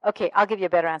 Okay, I'll give you a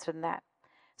better answer than that.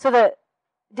 So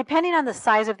depending on the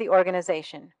size of the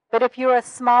organization, but if you're a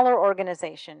smaller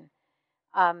organization,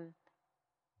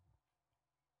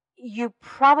 you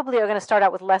probably are going to start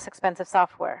out with less expensive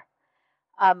software.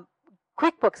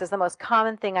 QuickBooks is the most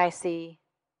common thing I see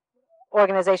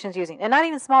organizations using, and not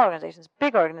even small organizations,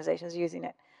 big organizations using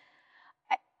it.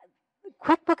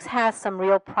 QuickBooks has some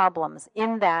real problems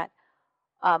in that,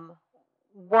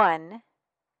 one,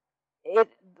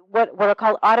 what are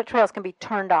called audit trails can be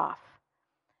turned off,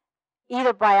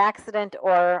 either by accident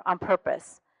or on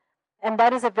purpose. And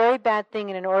that is a very bad thing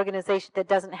in an organization that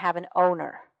doesn't have an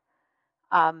owner.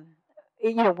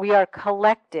 We are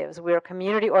collectives, we are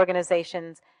community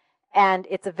organizations, and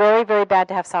it's very, very bad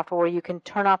to have software where you can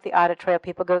turn off the audit trail.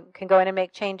 People can go in and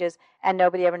make changes, and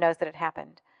nobody ever knows that it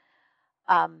happened.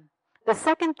 The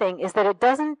second thing is that it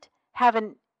doesn't have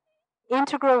an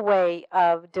integral way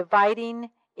of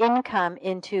dividing income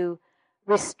into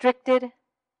restricted,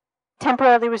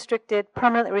 temporarily restricted,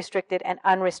 permanently restricted, and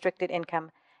unrestricted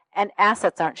income. And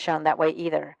assets aren't shown that way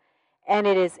either. And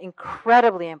it is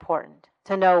incredibly important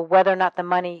to know whether or not the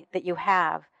money that you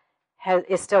have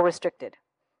is still restricted.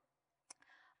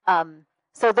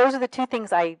 So those are the two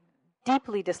things I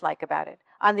deeply dislike about it.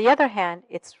 On the other hand,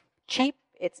 it's cheap,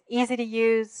 it's easy to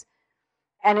use,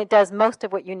 and it does most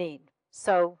of what you need.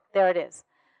 So there it is.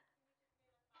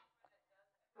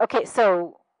 Okay,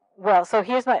 so I'm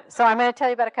going to tell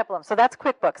you about a couple of them. So that's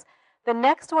QuickBooks. The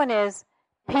next one is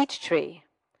Peachtree.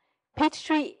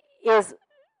 Peachtree is,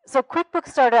 so QuickBooks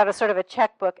started out as sort of a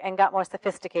checkbook and got more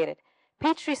sophisticated.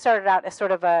 Peachtree started out as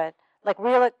sort of a like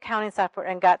real accounting software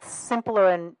and got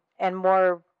simpler and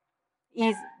more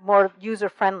user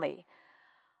friendly.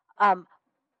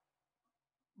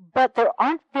 But there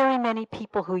aren't very many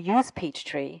people who use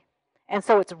Peachtree, and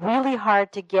so it's really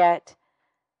hard to get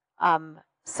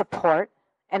support,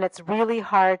 and it's really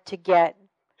hard to get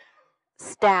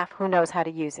staff who knows how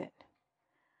to use it.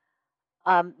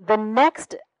 The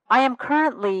next, I am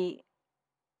currently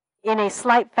in a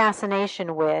slight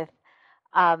fascination with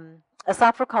a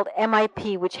software called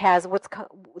MIP, which has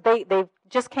they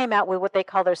just came out with what they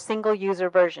call their single user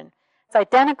version. It's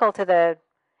identical to the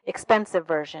expensive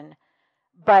version,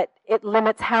 but it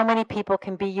limits how many people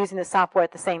can be using the software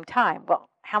at the same time. Well,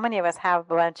 how many of us have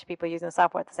a bunch of people using the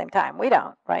software at the same time? We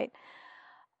don't, right?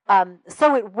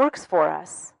 So it works for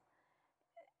us.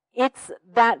 It's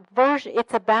that version.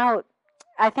 It's about,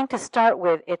 I think to start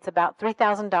with, it's about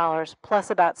 $3,000 plus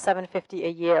about $750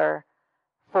 a year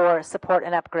for support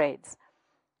and upgrades.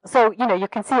 So you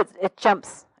can see it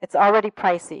jumps. It's already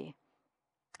pricey.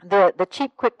 The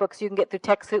cheap QuickBooks you can get through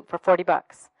TechSoup for $40.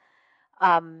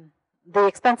 The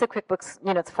expensive QuickBooks,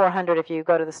 it's $400 if you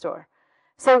go to the store.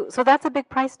 So that's a big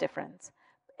price difference.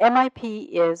 MIP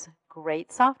is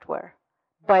great software,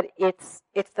 but it's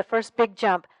the first big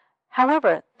jump.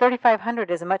 However,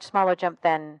 $3,500 is a much smaller jump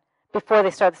than before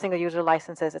they start the single user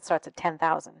licenses. It starts at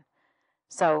 $10,000.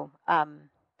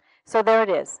 So there it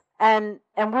is. And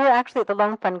we're actually at the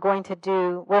Loan Fund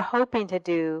we're hoping to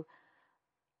do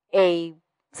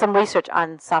some research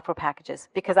on software packages,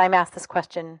 because I'm asked this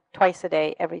question twice a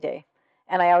day, every day.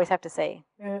 And I always have to say,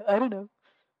 I don't know.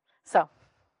 So,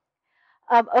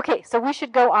 okay, so we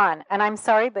should go on. And I'm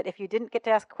sorry, but if you didn't get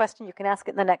to ask a question, you can ask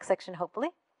it in the next section, hopefully.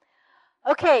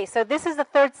 Okay, so this is the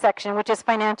third section, which is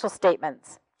financial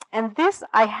statements. And this,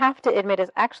 I have to admit,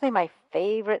 is actually my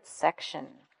favorite section.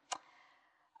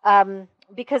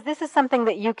 Because this is something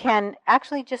that you can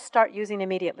actually just start using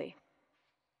immediately.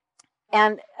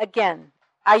 And again,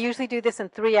 I usually do this in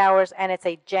 3 hours, and it's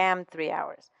a jammed 3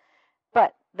 hours.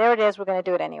 But there it is. We're going to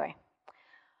do it anyway.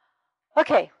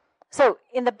 Okay, so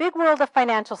in the big world of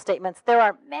financial statements, there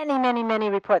are many, many, many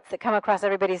reports that come across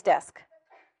everybody's desk.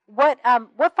 What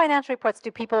financial reports do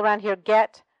people around here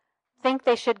get, think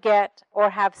they should get,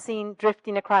 or have seen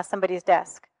drifting across somebody's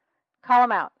desk? Call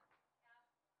them out.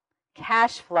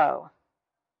 Cash flow.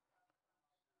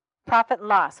 Profit and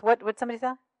loss. What would somebody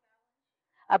say?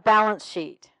 A balance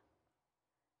sheet.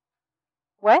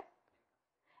 What?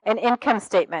 An income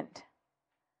statement.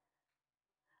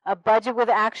 A budget with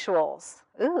actuals.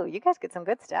 Ooh, you guys get some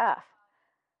good stuff.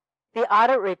 The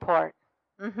audit report.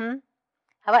 How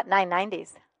about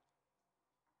 990s?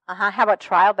 How about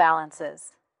trial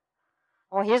balances?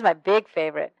 Well, here's my big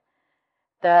favorite.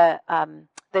 The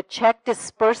check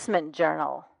disbursement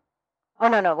journal. Oh,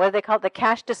 no. What do they call it? The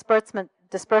cash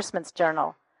disbursements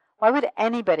journal. Why would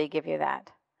anybody give you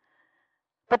that?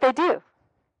 But they do.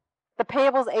 The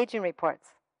payables aging reports.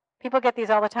 People get these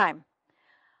all the time.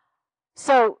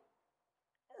 So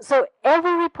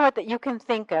every report that you can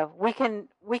think of, we can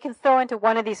throw into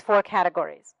one of these 4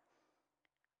 categories.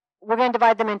 We're going to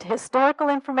divide them into historical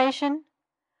information,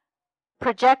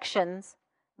 projections,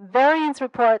 variance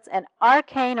reports, and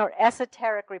arcane or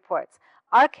esoteric reports.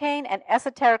 Arcane and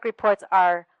esoteric reports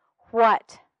are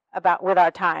what about with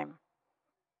our time?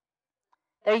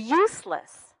 They're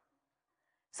useless.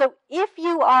 So if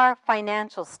you are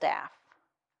financial staff,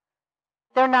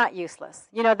 they're not useless.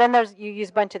 Then you use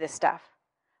a bunch of this stuff.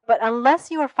 But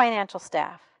unless you are financial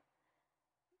staff,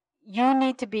 you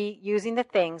need to be using the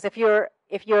things. If you're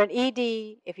an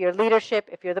ED, if you're leadership,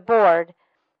 if you're the board,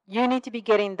 you need to be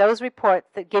getting those reports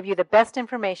that give you the best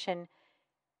information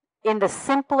in the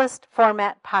simplest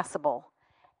format possible.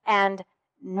 And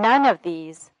none of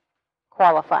these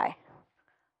qualify.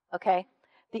 Okay?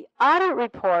 The audit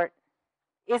report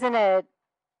is in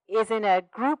a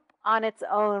group on its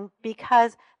own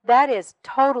because that is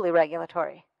totally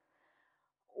regulatory.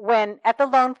 When at the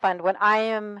loan fund, when I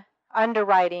am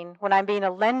underwriting, when I'm being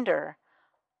a lender,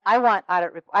 I want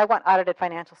audited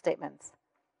financial statements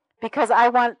because I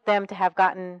want them to have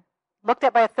gotten looked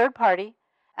at by a third party,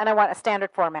 and I want a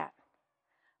standard format.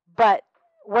 But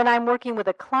when I'm working with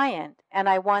a client and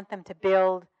I want them to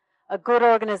build a good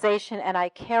organization and I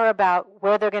care about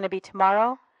where they're going to be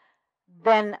tomorrow,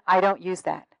 then I don't use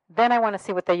that. Then I want to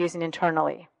see what they're using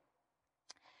internally.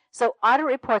 So audit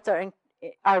reports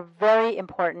are very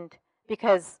important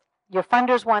because your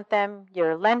funders want them,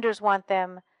 your lenders want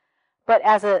them, but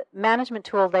as a management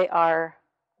tool, they are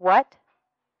what?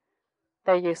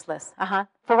 They're useless.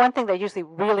 For one thing, they're usually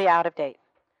really out of date.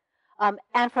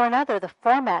 And for another, the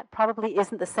format probably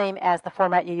isn't the same as the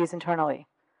format you use internally,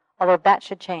 although that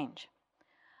should change.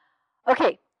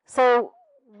 Okay, so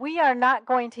we are not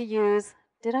going to use,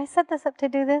 did I set this up to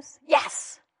do this?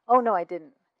 Yes. Oh, no, I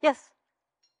didn't. Yes.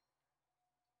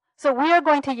 So we are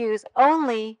going to use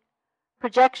only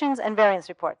projections and variance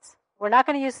reports. We're not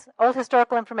going to use old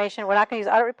historical information. We're not going to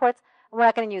use audit reports. And we're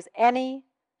not going to use any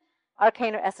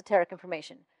arcane or esoteric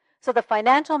information. So the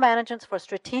financial managements for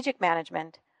strategic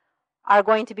management are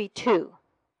going to be 2.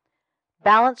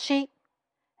 Balance sheet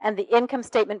and the income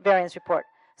statement variance report.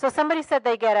 So somebody said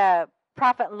they get a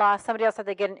profit and loss. Somebody else said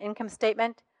they get an income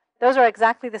statement. Those are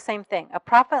exactly the same thing. A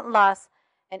profit and loss,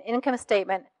 an income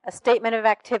statement, a statement of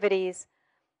activities,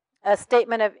 a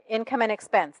statement of income and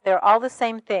expense. They're all the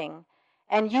same thing.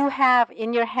 And you have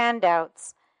in your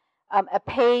handouts a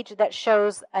page that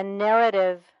shows a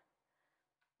narrative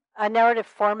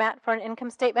format for an income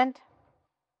statement.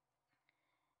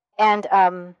 And,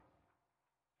 oh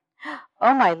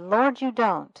my Lord, you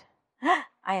don't.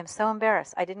 I am so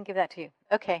embarrassed. I didn't give that to you.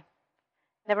 Okay,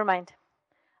 never mind.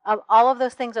 All of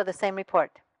those things are the same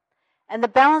report. And the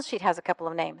balance sheet has a couple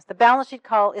of names. The balance sheet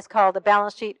is called a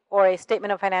balance sheet or a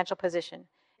statement of financial position.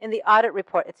 In the audit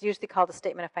report, it's usually called a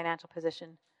statement of financial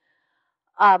position.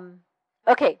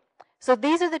 Okay, so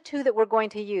these are the 2 that we're going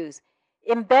to use.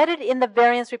 Embedded in the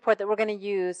variance report that we're going to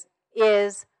use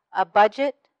is a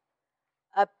budget,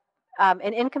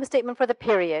 an income statement for the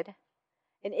period,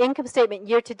 an income statement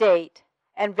year to date,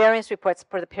 and variance reports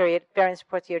for the period, variance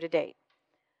reports year to date.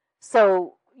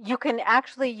 So you can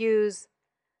actually use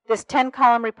this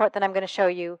 10-column report that I'm going to show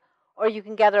you, or you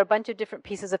can gather a bunch of different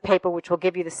pieces of paper which will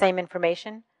give you the same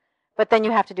information, but then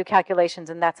you have to do calculations,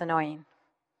 and that's annoying.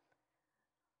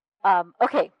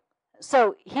 Okay,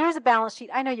 so here's a balance sheet.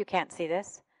 I know you can't see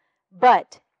this,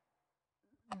 but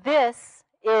this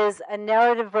is a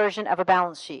narrative version of a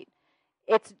balance sheet.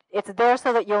 It's there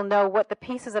so that you'll know what the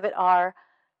pieces of it are.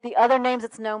 The other names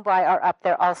it's known by are up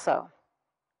there also.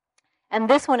 And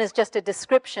this one is just a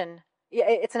description.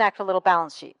 It's an actual little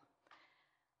balance sheet.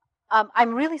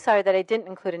 I'm really sorry that I didn't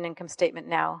include an income statement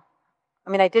now. I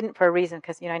mean, I didn't for a reason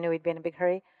because I knew we'd be in a big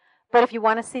hurry. But if you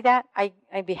want to see that,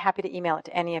 I'd be happy to email it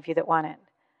to any of you that want it.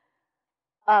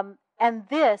 And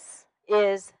this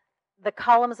is the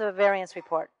columns of a variance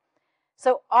report.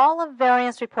 So all a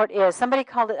variance report is, somebody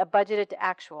called it a budgeted to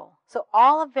actual. So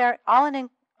all a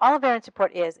variance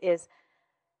report is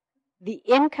the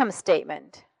income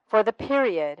statement for the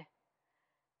period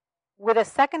with a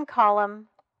second column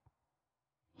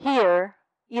here,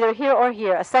 either here or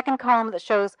here, a second column that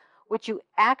shows what you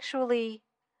actually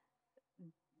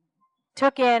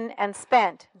took in and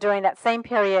spent during that same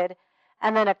period,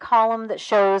 and then a column that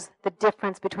shows the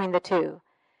difference between the 2.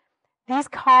 These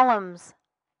columns,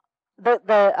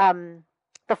 the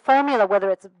formula, whether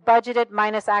it's budgeted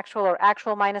minus actual or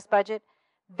actual minus budget,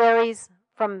 varies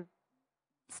from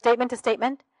statement to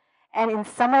statement, and in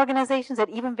some organizations it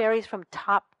even varies from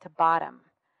top to bottom.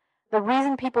 The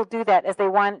reason people do that is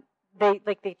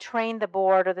they train the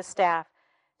board or the staff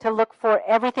to look for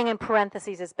everything in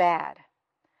parentheses is bad.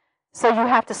 So you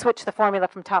have to switch the formula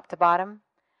from top to bottom.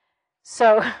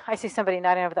 So I see somebody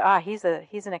nodding over there. He's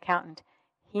an accountant.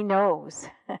 He knows.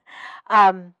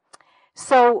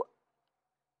 So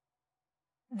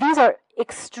these are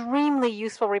extremely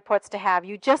useful reports to have.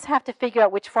 You just have to figure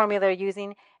out which formula you're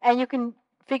using, and you can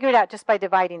figure it out just by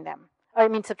dividing them,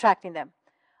 subtracting them.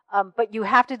 But you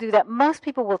have to do that. Most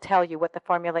people will tell you what the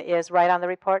formula is right on the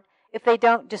report. If they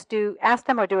don't, just ask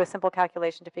them or do a simple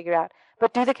calculation to figure out.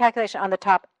 But do the calculation on the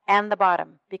top and the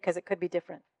bottom, because it could be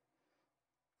different.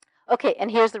 Okay,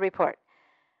 and here's the report.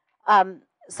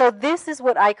 So this is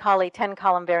what I call a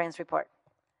 10-column variance report.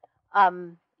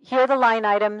 Here are the line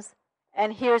items,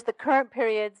 and here's the current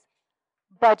periods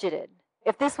budgeted.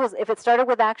 If it started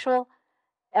with actual,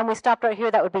 and we stopped right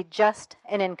here, that would be just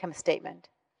an income statement.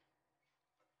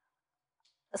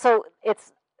 So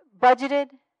it's budgeted,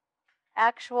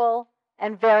 actual,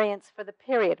 and variance for the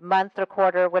period, month or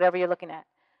quarter, whatever you're looking at.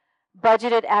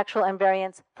 Budgeted, actual, and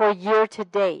variance for year to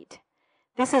date.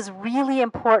 This is really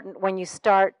important when you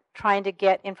start trying to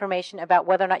get information about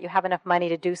whether or not you have enough money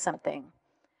to do something.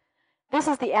 This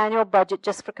is the annual budget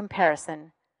just for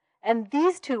comparison. And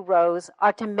these two rows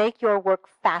are to make your work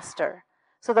faster.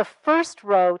 So the first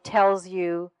row tells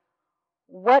you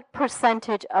what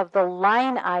percentage of the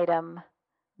line item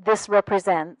this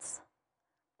represents,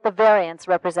 the variance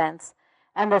represents.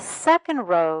 And the second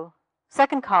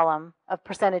column of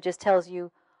percentages tells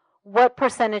you what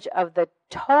percentage of the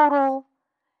total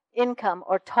income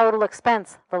or total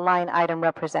expense the line item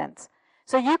represents.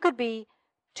 So you could be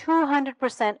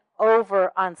 200%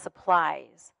 over on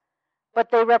supplies, but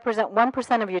they represent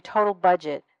 1% of your total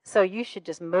budget. So you should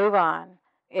just move on.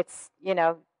 It's,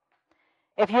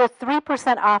 if you're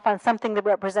 3% off on something that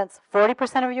represents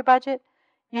 40% of your budget,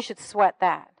 you should sweat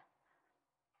that.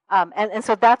 And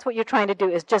so that's what you're trying to do,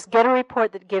 is just get a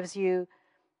report that gives you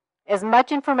as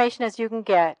much information as you can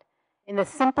get in the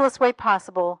simplest way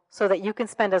possible so that you can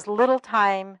spend as little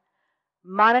time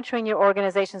monitoring your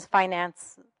organization's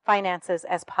finances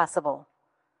as possible.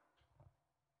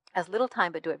 As little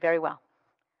time, but do it very well.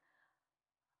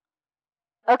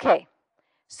 Okay,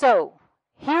 so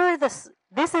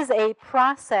this is a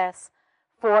process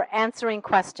for answering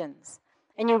questions.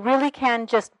 And you really can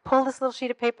just pull this little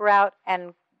sheet of paper out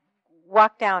and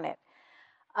walk down it.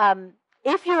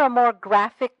 If you're a more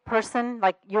graphic person,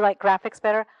 like you like graphics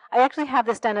better, I actually have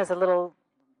this done as a little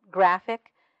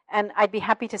graphic, and I'd be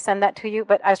happy to send that to you,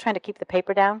 but I was trying to keep the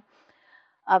paper down.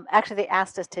 Actually, they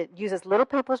asked us to use as little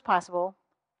paper as possible,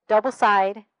 double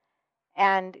side,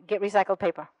 and get recycled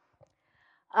paper.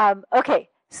 Okay,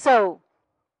 so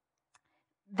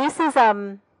this is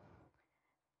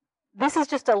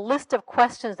just a list of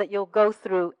questions that you'll go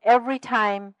through every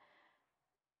time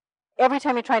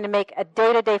you're trying to make a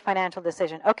day-to-day financial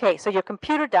decision. Okay, so your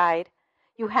computer died.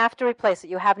 You have to replace it.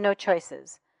 You have no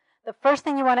choices. The first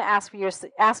thing you want to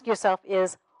ask yourself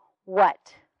is,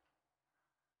 what?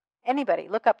 Anybody,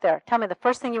 look up there. Tell me the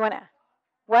first thing you want to.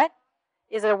 What?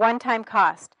 Is it a one-time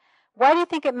cost? Why do you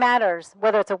think it matters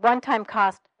whether it's a one-time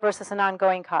cost versus an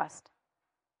ongoing cost?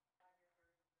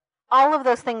 All of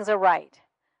those things are right.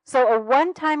 So a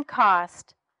one-time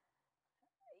cost,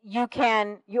 you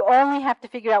only have to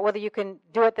figure out whether you can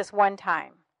do it this one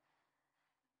time.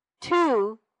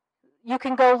 2, you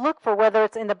can go look for whether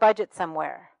it's in the budget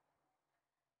somewhere.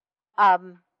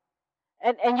 And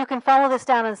you can follow this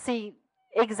down and see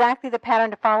exactly the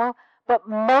pattern to follow. But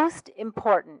most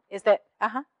important is that,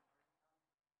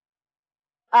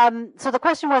 so the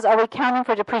question was, are we counting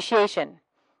for depreciation?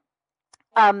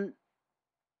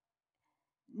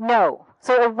 No.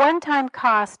 So a one-time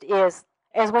cost is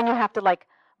when you have to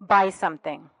buy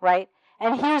something, right?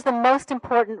 And here's the most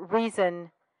important reason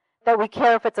that we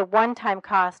care if it's a one-time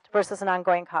cost versus an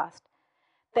ongoing cost.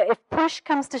 That if push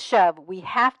comes to shove, we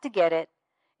have to get it,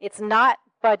 it's not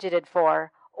budgeted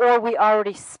for, or we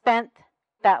already spent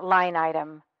that line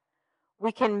item,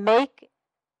 we can make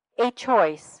a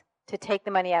choice to take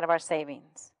the money out of our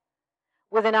savings.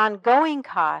 With an ongoing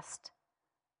cost,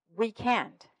 we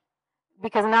can't,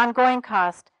 because an ongoing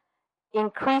cost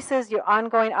increases your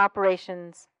ongoing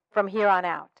operations from here on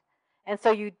out. And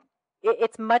so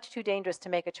it's much too dangerous to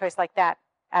make a choice like that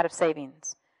out of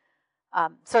savings.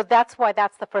 So that's why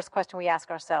that's the first question we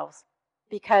ask ourselves,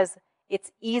 because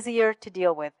it's easier to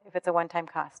deal with if it's a one-time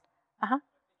cost.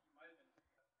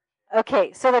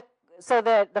 Okay, so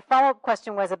the follow-up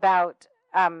question was about,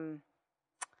 well,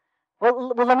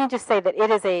 let me just say that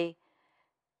it is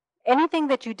anything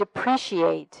that you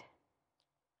depreciate.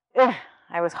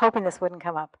 I was hoping this wouldn't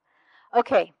come up.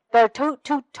 Okay, there are two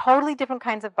totally different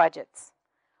kinds of budgets.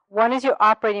 One is your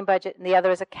operating budget and the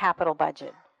other is a capital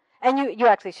budget. And you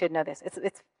actually should know this.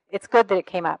 It's good that it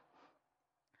came up.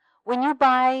 When you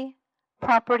buy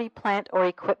property, plant, or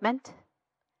equipment,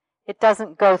 it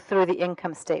doesn't go through the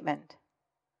income statement.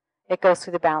 It goes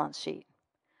through the balance sheet.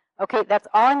 Okay, that's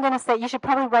all I'm going to say. You should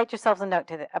probably write yourselves a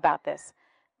note about this.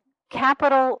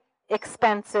 Capital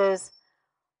expenses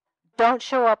don't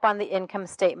show up on the income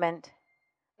statement.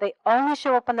 They only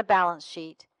show up on the balance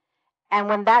sheet. And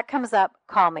when that comes up,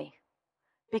 call me.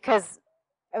 Because,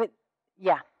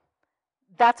 yeah,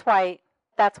 that's why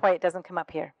it doesn't come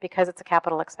up here, because it's a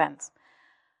capital expense.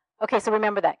 Okay, so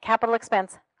remember that. Capital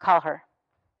expense, call her.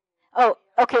 Oh,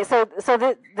 okay, so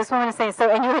this woman is saying,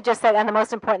 and you had just said, and the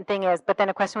most important thing is, but then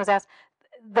a question was asked,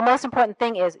 the most important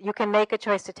thing is you can make a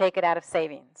choice to take it out of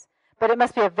savings. But it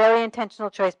must be a very intentional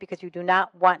choice because you do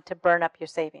not want to burn up your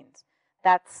savings.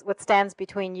 That's what stands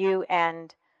between you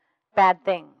and bad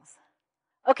things.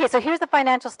 Okay, so here's the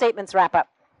financial statements wrap up.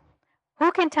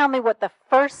 Who can tell me what the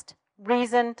first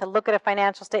reason to look at a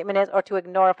financial statement is or to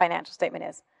ignore a financial statement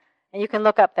is? And you can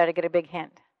look up there to get a big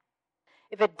hint.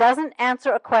 If it doesn't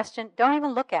answer a question, don't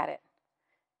even look at it.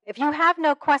 If you have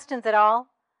no questions at all,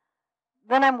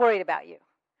 then I'm worried about you.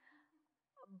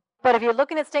 But if you're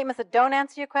looking at statements that don't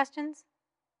answer your questions,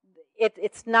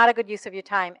 it's not a good use of your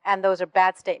time, and those are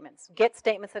bad statements. Get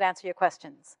statements that answer your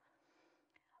questions.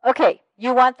 Okay,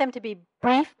 you want them to be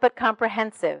brief but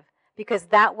comprehensive, because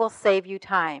that will save you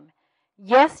time.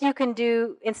 Yes, you can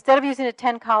do, instead of using a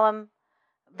 10-column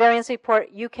variance report,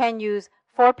 you can use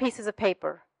 4 pieces of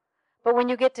paper. But when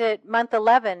you get to month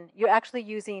 11, you're actually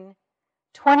using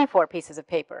 24 pieces of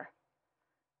paper.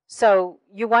 So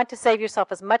you want to save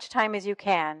yourself as much time as you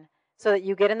can so that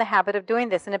you get in the habit of doing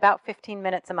this in about 15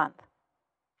 minutes a month.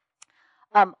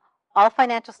 All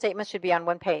financial statements should be on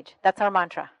 1 page. That's our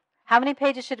mantra. How many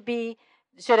pages should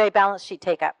a balance sheet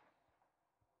take up?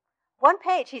 1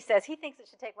 page, he says. He thinks it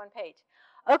should take 1 page.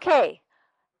 Okay.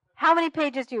 How many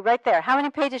pages do you, right there, how many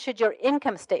pages should your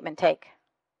income statement take?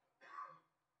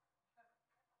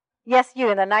 Yes, you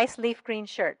in the nice leaf green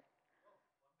shirt.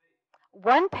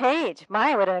 1 page.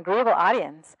 My, what an agreeable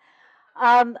audience.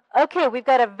 Okay, we've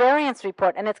got a variance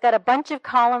report, and it's got a bunch of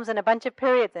columns and a bunch of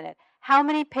periods in it. How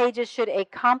many pages should a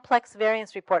complex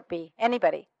variance report be?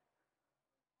 Anybody?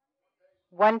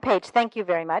 1 page. Thank you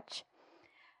very much.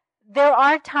 There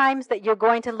are times that you're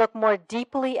going to look more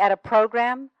deeply at a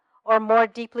program or more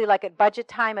deeply like at budget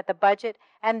time at the budget,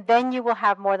 and then you will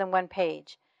have more than 1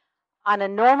 page. On a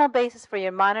normal basis for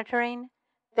your monitoring,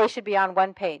 they should be on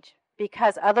 1 page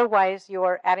because otherwise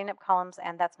you're adding up columns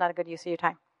and that's not a good use of your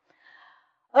time.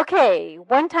 Okay,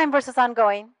 one time versus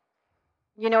ongoing.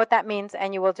 You know what that means,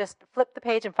 and you will just flip the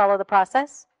page and follow the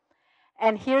process.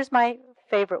 And here's my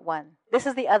favorite one. This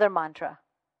is the other mantra.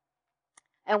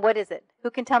 And what is it?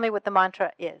 Who can tell me what the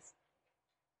mantra is?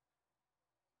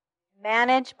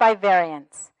 Manage by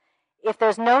variance. If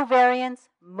there's no variance,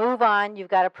 move on. You've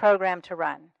got a program to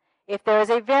run. If there is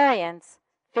a variance,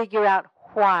 figure out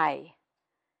why.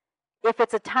 If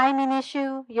it's a timing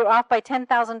issue, you're off by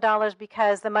 $10,000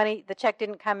 because the check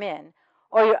didn't come in,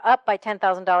 or you're up by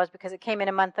 $10,000 because it came in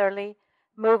a month early,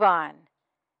 move on.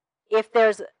 If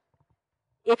you're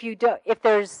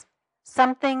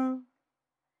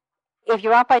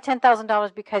off by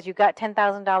 $10,000 because you got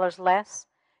 $10,000 less,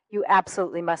 you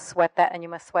absolutely must sweat that, and you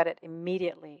must sweat it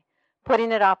immediately.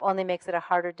 Putting it off only makes it a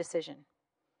harder decision.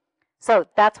 So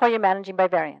that's why you're managing by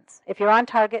variance. If you're on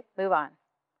target, move on.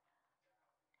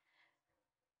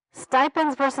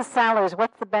 Stipends versus salaries,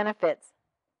 what's the benefits?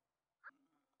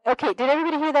 Okay, did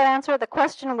everybody hear that answer? The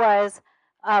question was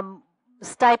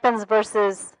stipends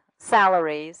versus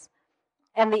salaries.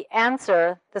 And the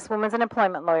answer, this woman's an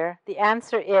employment lawyer, the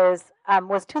answer is,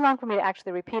 was too long for me to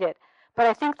actually repeat it, but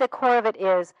I think the core of it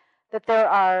is that there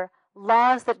are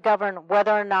laws that govern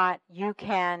whether or not you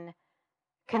can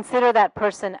consider that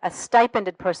person a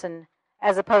stipended person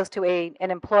as opposed to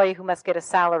an employee who must get a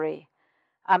salary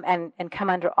and come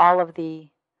under all of the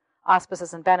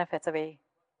auspices and benefits of a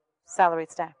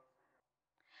salaried staff.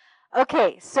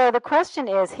 Okay, so the question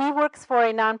is, he works for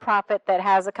a nonprofit that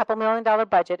has a couple $1 million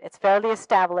budget. It's fairly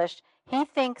established. He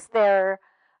thinks their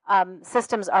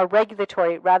systems are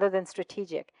regulatory rather than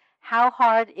strategic. How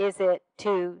hard is it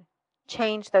to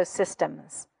change those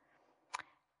systems?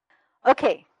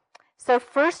 Okay, so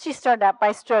first she started out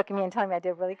by stroking me and telling me I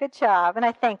did a really good job, and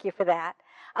I thank you for that.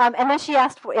 And then she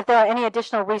asked if there are any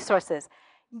additional resources.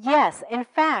 Yes, in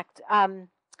fact,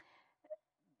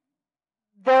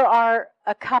 there are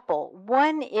a couple.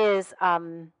 One is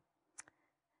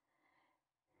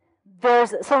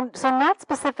there's so not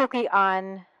specifically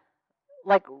on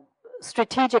like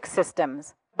strategic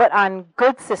systems, but on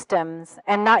good systems,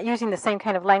 and not using the same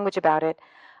kind of language about it.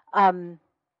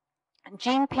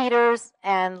 Jean Peters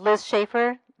and Liz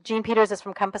Schaefer. Jean Peters is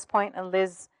from Compass Point, and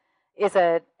Liz is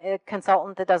a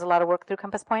consultant that does a lot of work through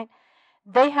Compass Point.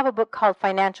 They have a book called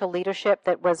Financial Leadership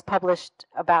that was published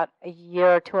about a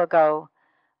year or two ago.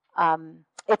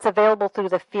 It's available through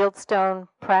the Fieldstone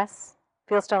Press,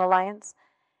 Fieldstone Alliance.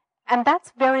 And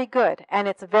that's very good, and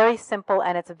it's very simple,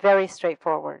 and it's very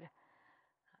straightforward.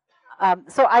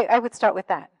 So I would start with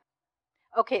that.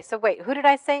 Okay, so wait, who did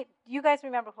I say? Do you guys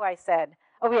remember who I said?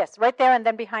 Oh, yes, right there, and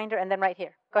then behind her, and then right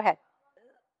here. Go ahead.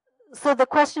 So the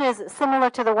question is similar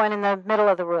to the one in the middle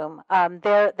of the room.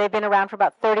 They've been around for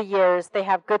about 30 years. They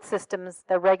have good systems.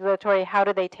 They're regulatory. How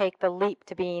do they take the leap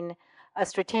to being a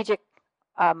strategic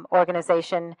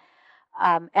organization?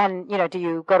 And, you know, do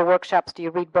you go to workshops? Do you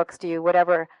read books? Do you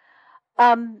whatever?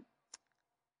 I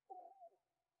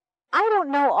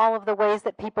don't know all of the ways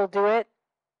that people do it.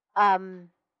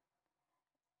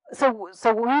 So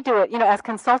we do it, you know, as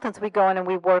consultants, we go in and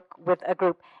we work with a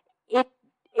group. It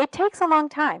takes a long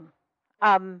time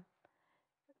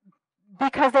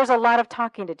because there's a lot of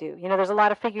talking to do. You know, there's a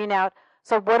lot of figuring out.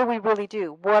 So what do we really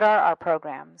do? What are our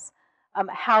programs?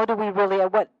 How do we really,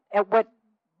 at what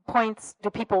points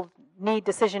do people need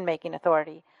decision-making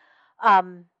authority?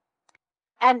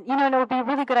 And, you know, it would be a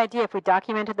really good idea if we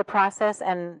documented the process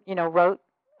and, you know, wrote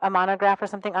a monograph or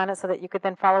something on it so that you could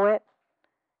then follow it.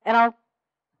 And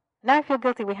now I feel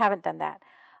guilty we haven't done that.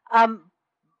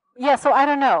 Yeah, so I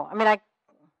don't know. I mean,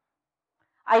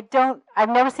 I've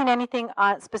never seen anything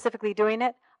specifically doing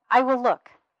it. I will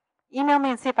look. Email me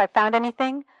and see if I found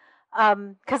anything,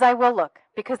 because I will look,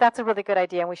 because that's a really good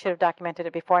idea and we should have documented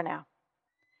it before now.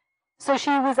 So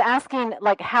she was asking,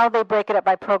 like, how they break it up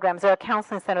by programs. They're a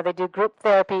counseling center. They do group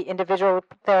therapy, individual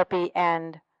therapy,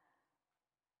 and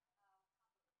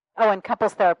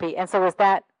couples therapy. And so is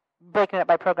that breaking it up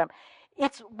by program?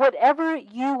 It's whatever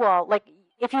you all, like,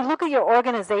 if you look at your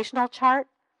organizational chart,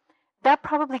 that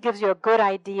probably gives you a good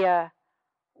idea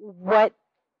what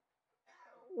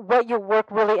your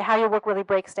work really, how your work really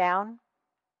breaks down.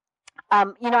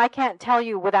 You know, I can't tell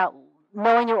you without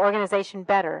knowing your organization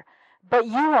better, but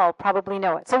you all probably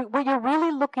know it. So what you're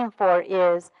really looking for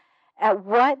is, at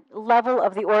what level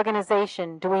of the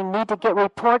organization do we need to get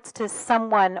reports to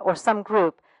someone or some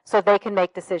group so they can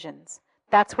make decisions?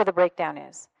 That's where the breakdown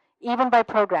is, even by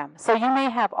program. So you may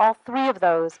have all three of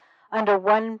those under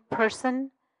one person,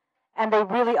 and they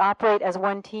really operate as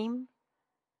one team.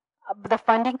 The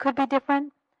funding could be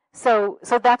different. So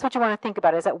that's what you want to think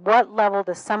about, is at what level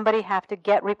does somebody have to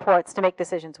get reports to make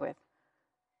decisions with?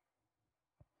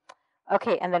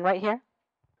 Okay, and then right here.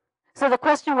 So the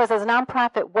question was, as a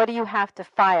nonprofit, what do you have to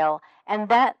file? And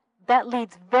that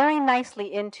leads very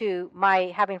nicely into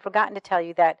my having forgotten to tell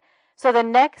you that. So the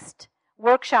next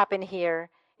workshop in here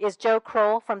is Joe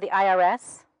Kroll from the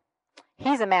IRS.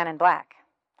 He's a man in black.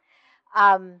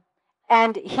 And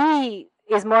he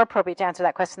is more appropriate to answer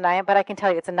that question than I am, but I can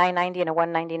tell you it's a 990 and a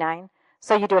 199.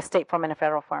 So you do a state form and a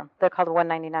federal form. They're called a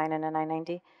 199 and a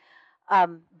 990.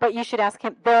 But you should ask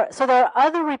him. So there are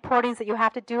other reportings that you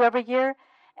have to do every year,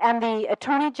 and the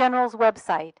Attorney General's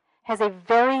website has a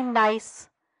very nice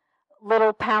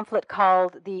little pamphlet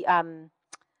called the,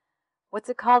 what's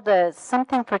it called? The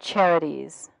something for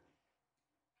charities.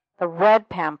 The red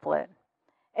pamphlet.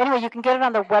 Anyway, you can get it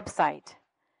on the website.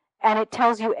 And it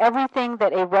tells you everything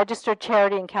that a registered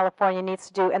charity in California needs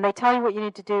to do. And they tell you what you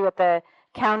need to do at the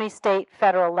county, state,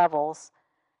 federal levels,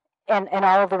 and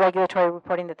all of the regulatory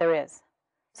reporting that there is.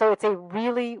 So it's a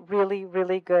really, really,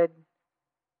 really good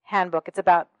handbook. It's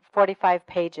about 45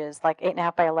 pages, like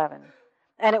 8.5 by 11.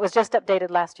 And it was just updated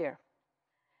last year.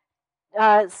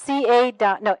 ag.ca.gov.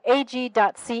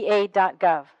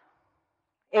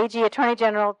 AG, Attorney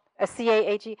General,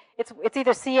 CAAG. It's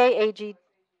either CAAG,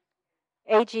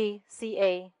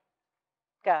 AGCA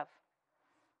Gov.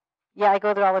 Yeah, I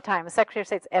go there all the time. The Secretary of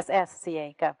State's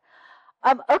SSCA Gov.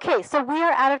 Okay, so we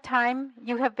are out of time.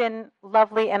 You have been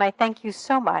lovely, and I thank you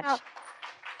so much. Oh.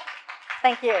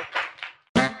 Thank you.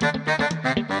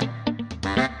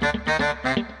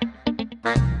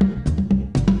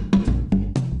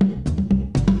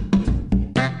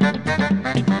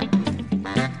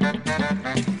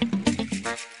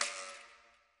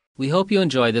 We hope you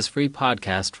enjoy this free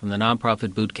podcast from the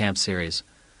Nonprofit Bootcamp series.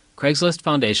 Craigslist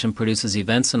Foundation produces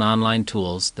events and online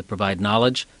tools that provide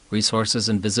knowledge, resources,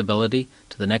 and visibility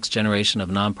to the next generation of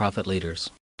nonprofit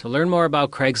leaders. To learn more about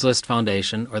Craigslist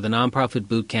Foundation or the Nonprofit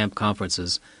Bootcamp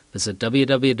conferences, visit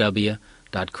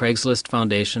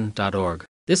www.craigslistfoundation.org.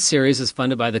 This series is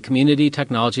funded by the Community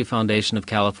Technology Foundation of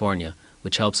California,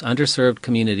 which helps underserved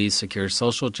communities secure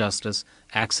social justice,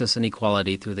 access, and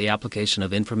equality through the application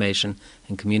of information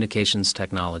and communications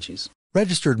technologies.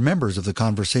 Registered members of the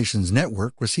Conversations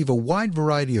Network receive a wide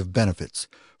variety of benefits.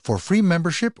 For free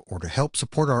membership or to help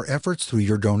support our efforts through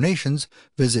your donations,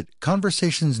 visit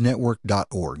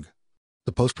conversationsnetwork.org.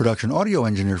 The post-production audio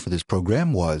engineer for this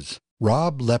program was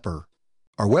Rob Lepper.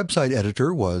 Our website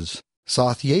editor was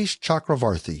Satyesh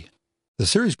Chakravarthi. The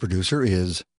series producer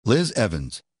is Liz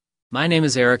Evans. My name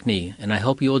is Eric Nee, and I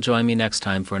hope you will join me next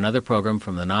time for another program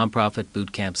from the Nonprofit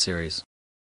Boot Camp series.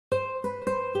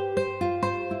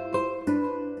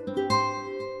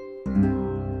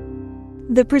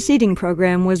 The preceding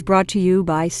program was brought to you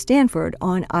by Stanford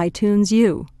on iTunes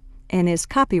U and is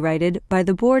copyrighted by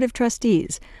the Board of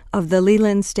Trustees of the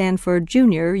Leland Stanford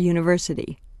Junior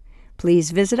University.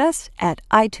 Please visit us at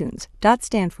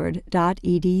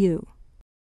itunes.stanford.edu.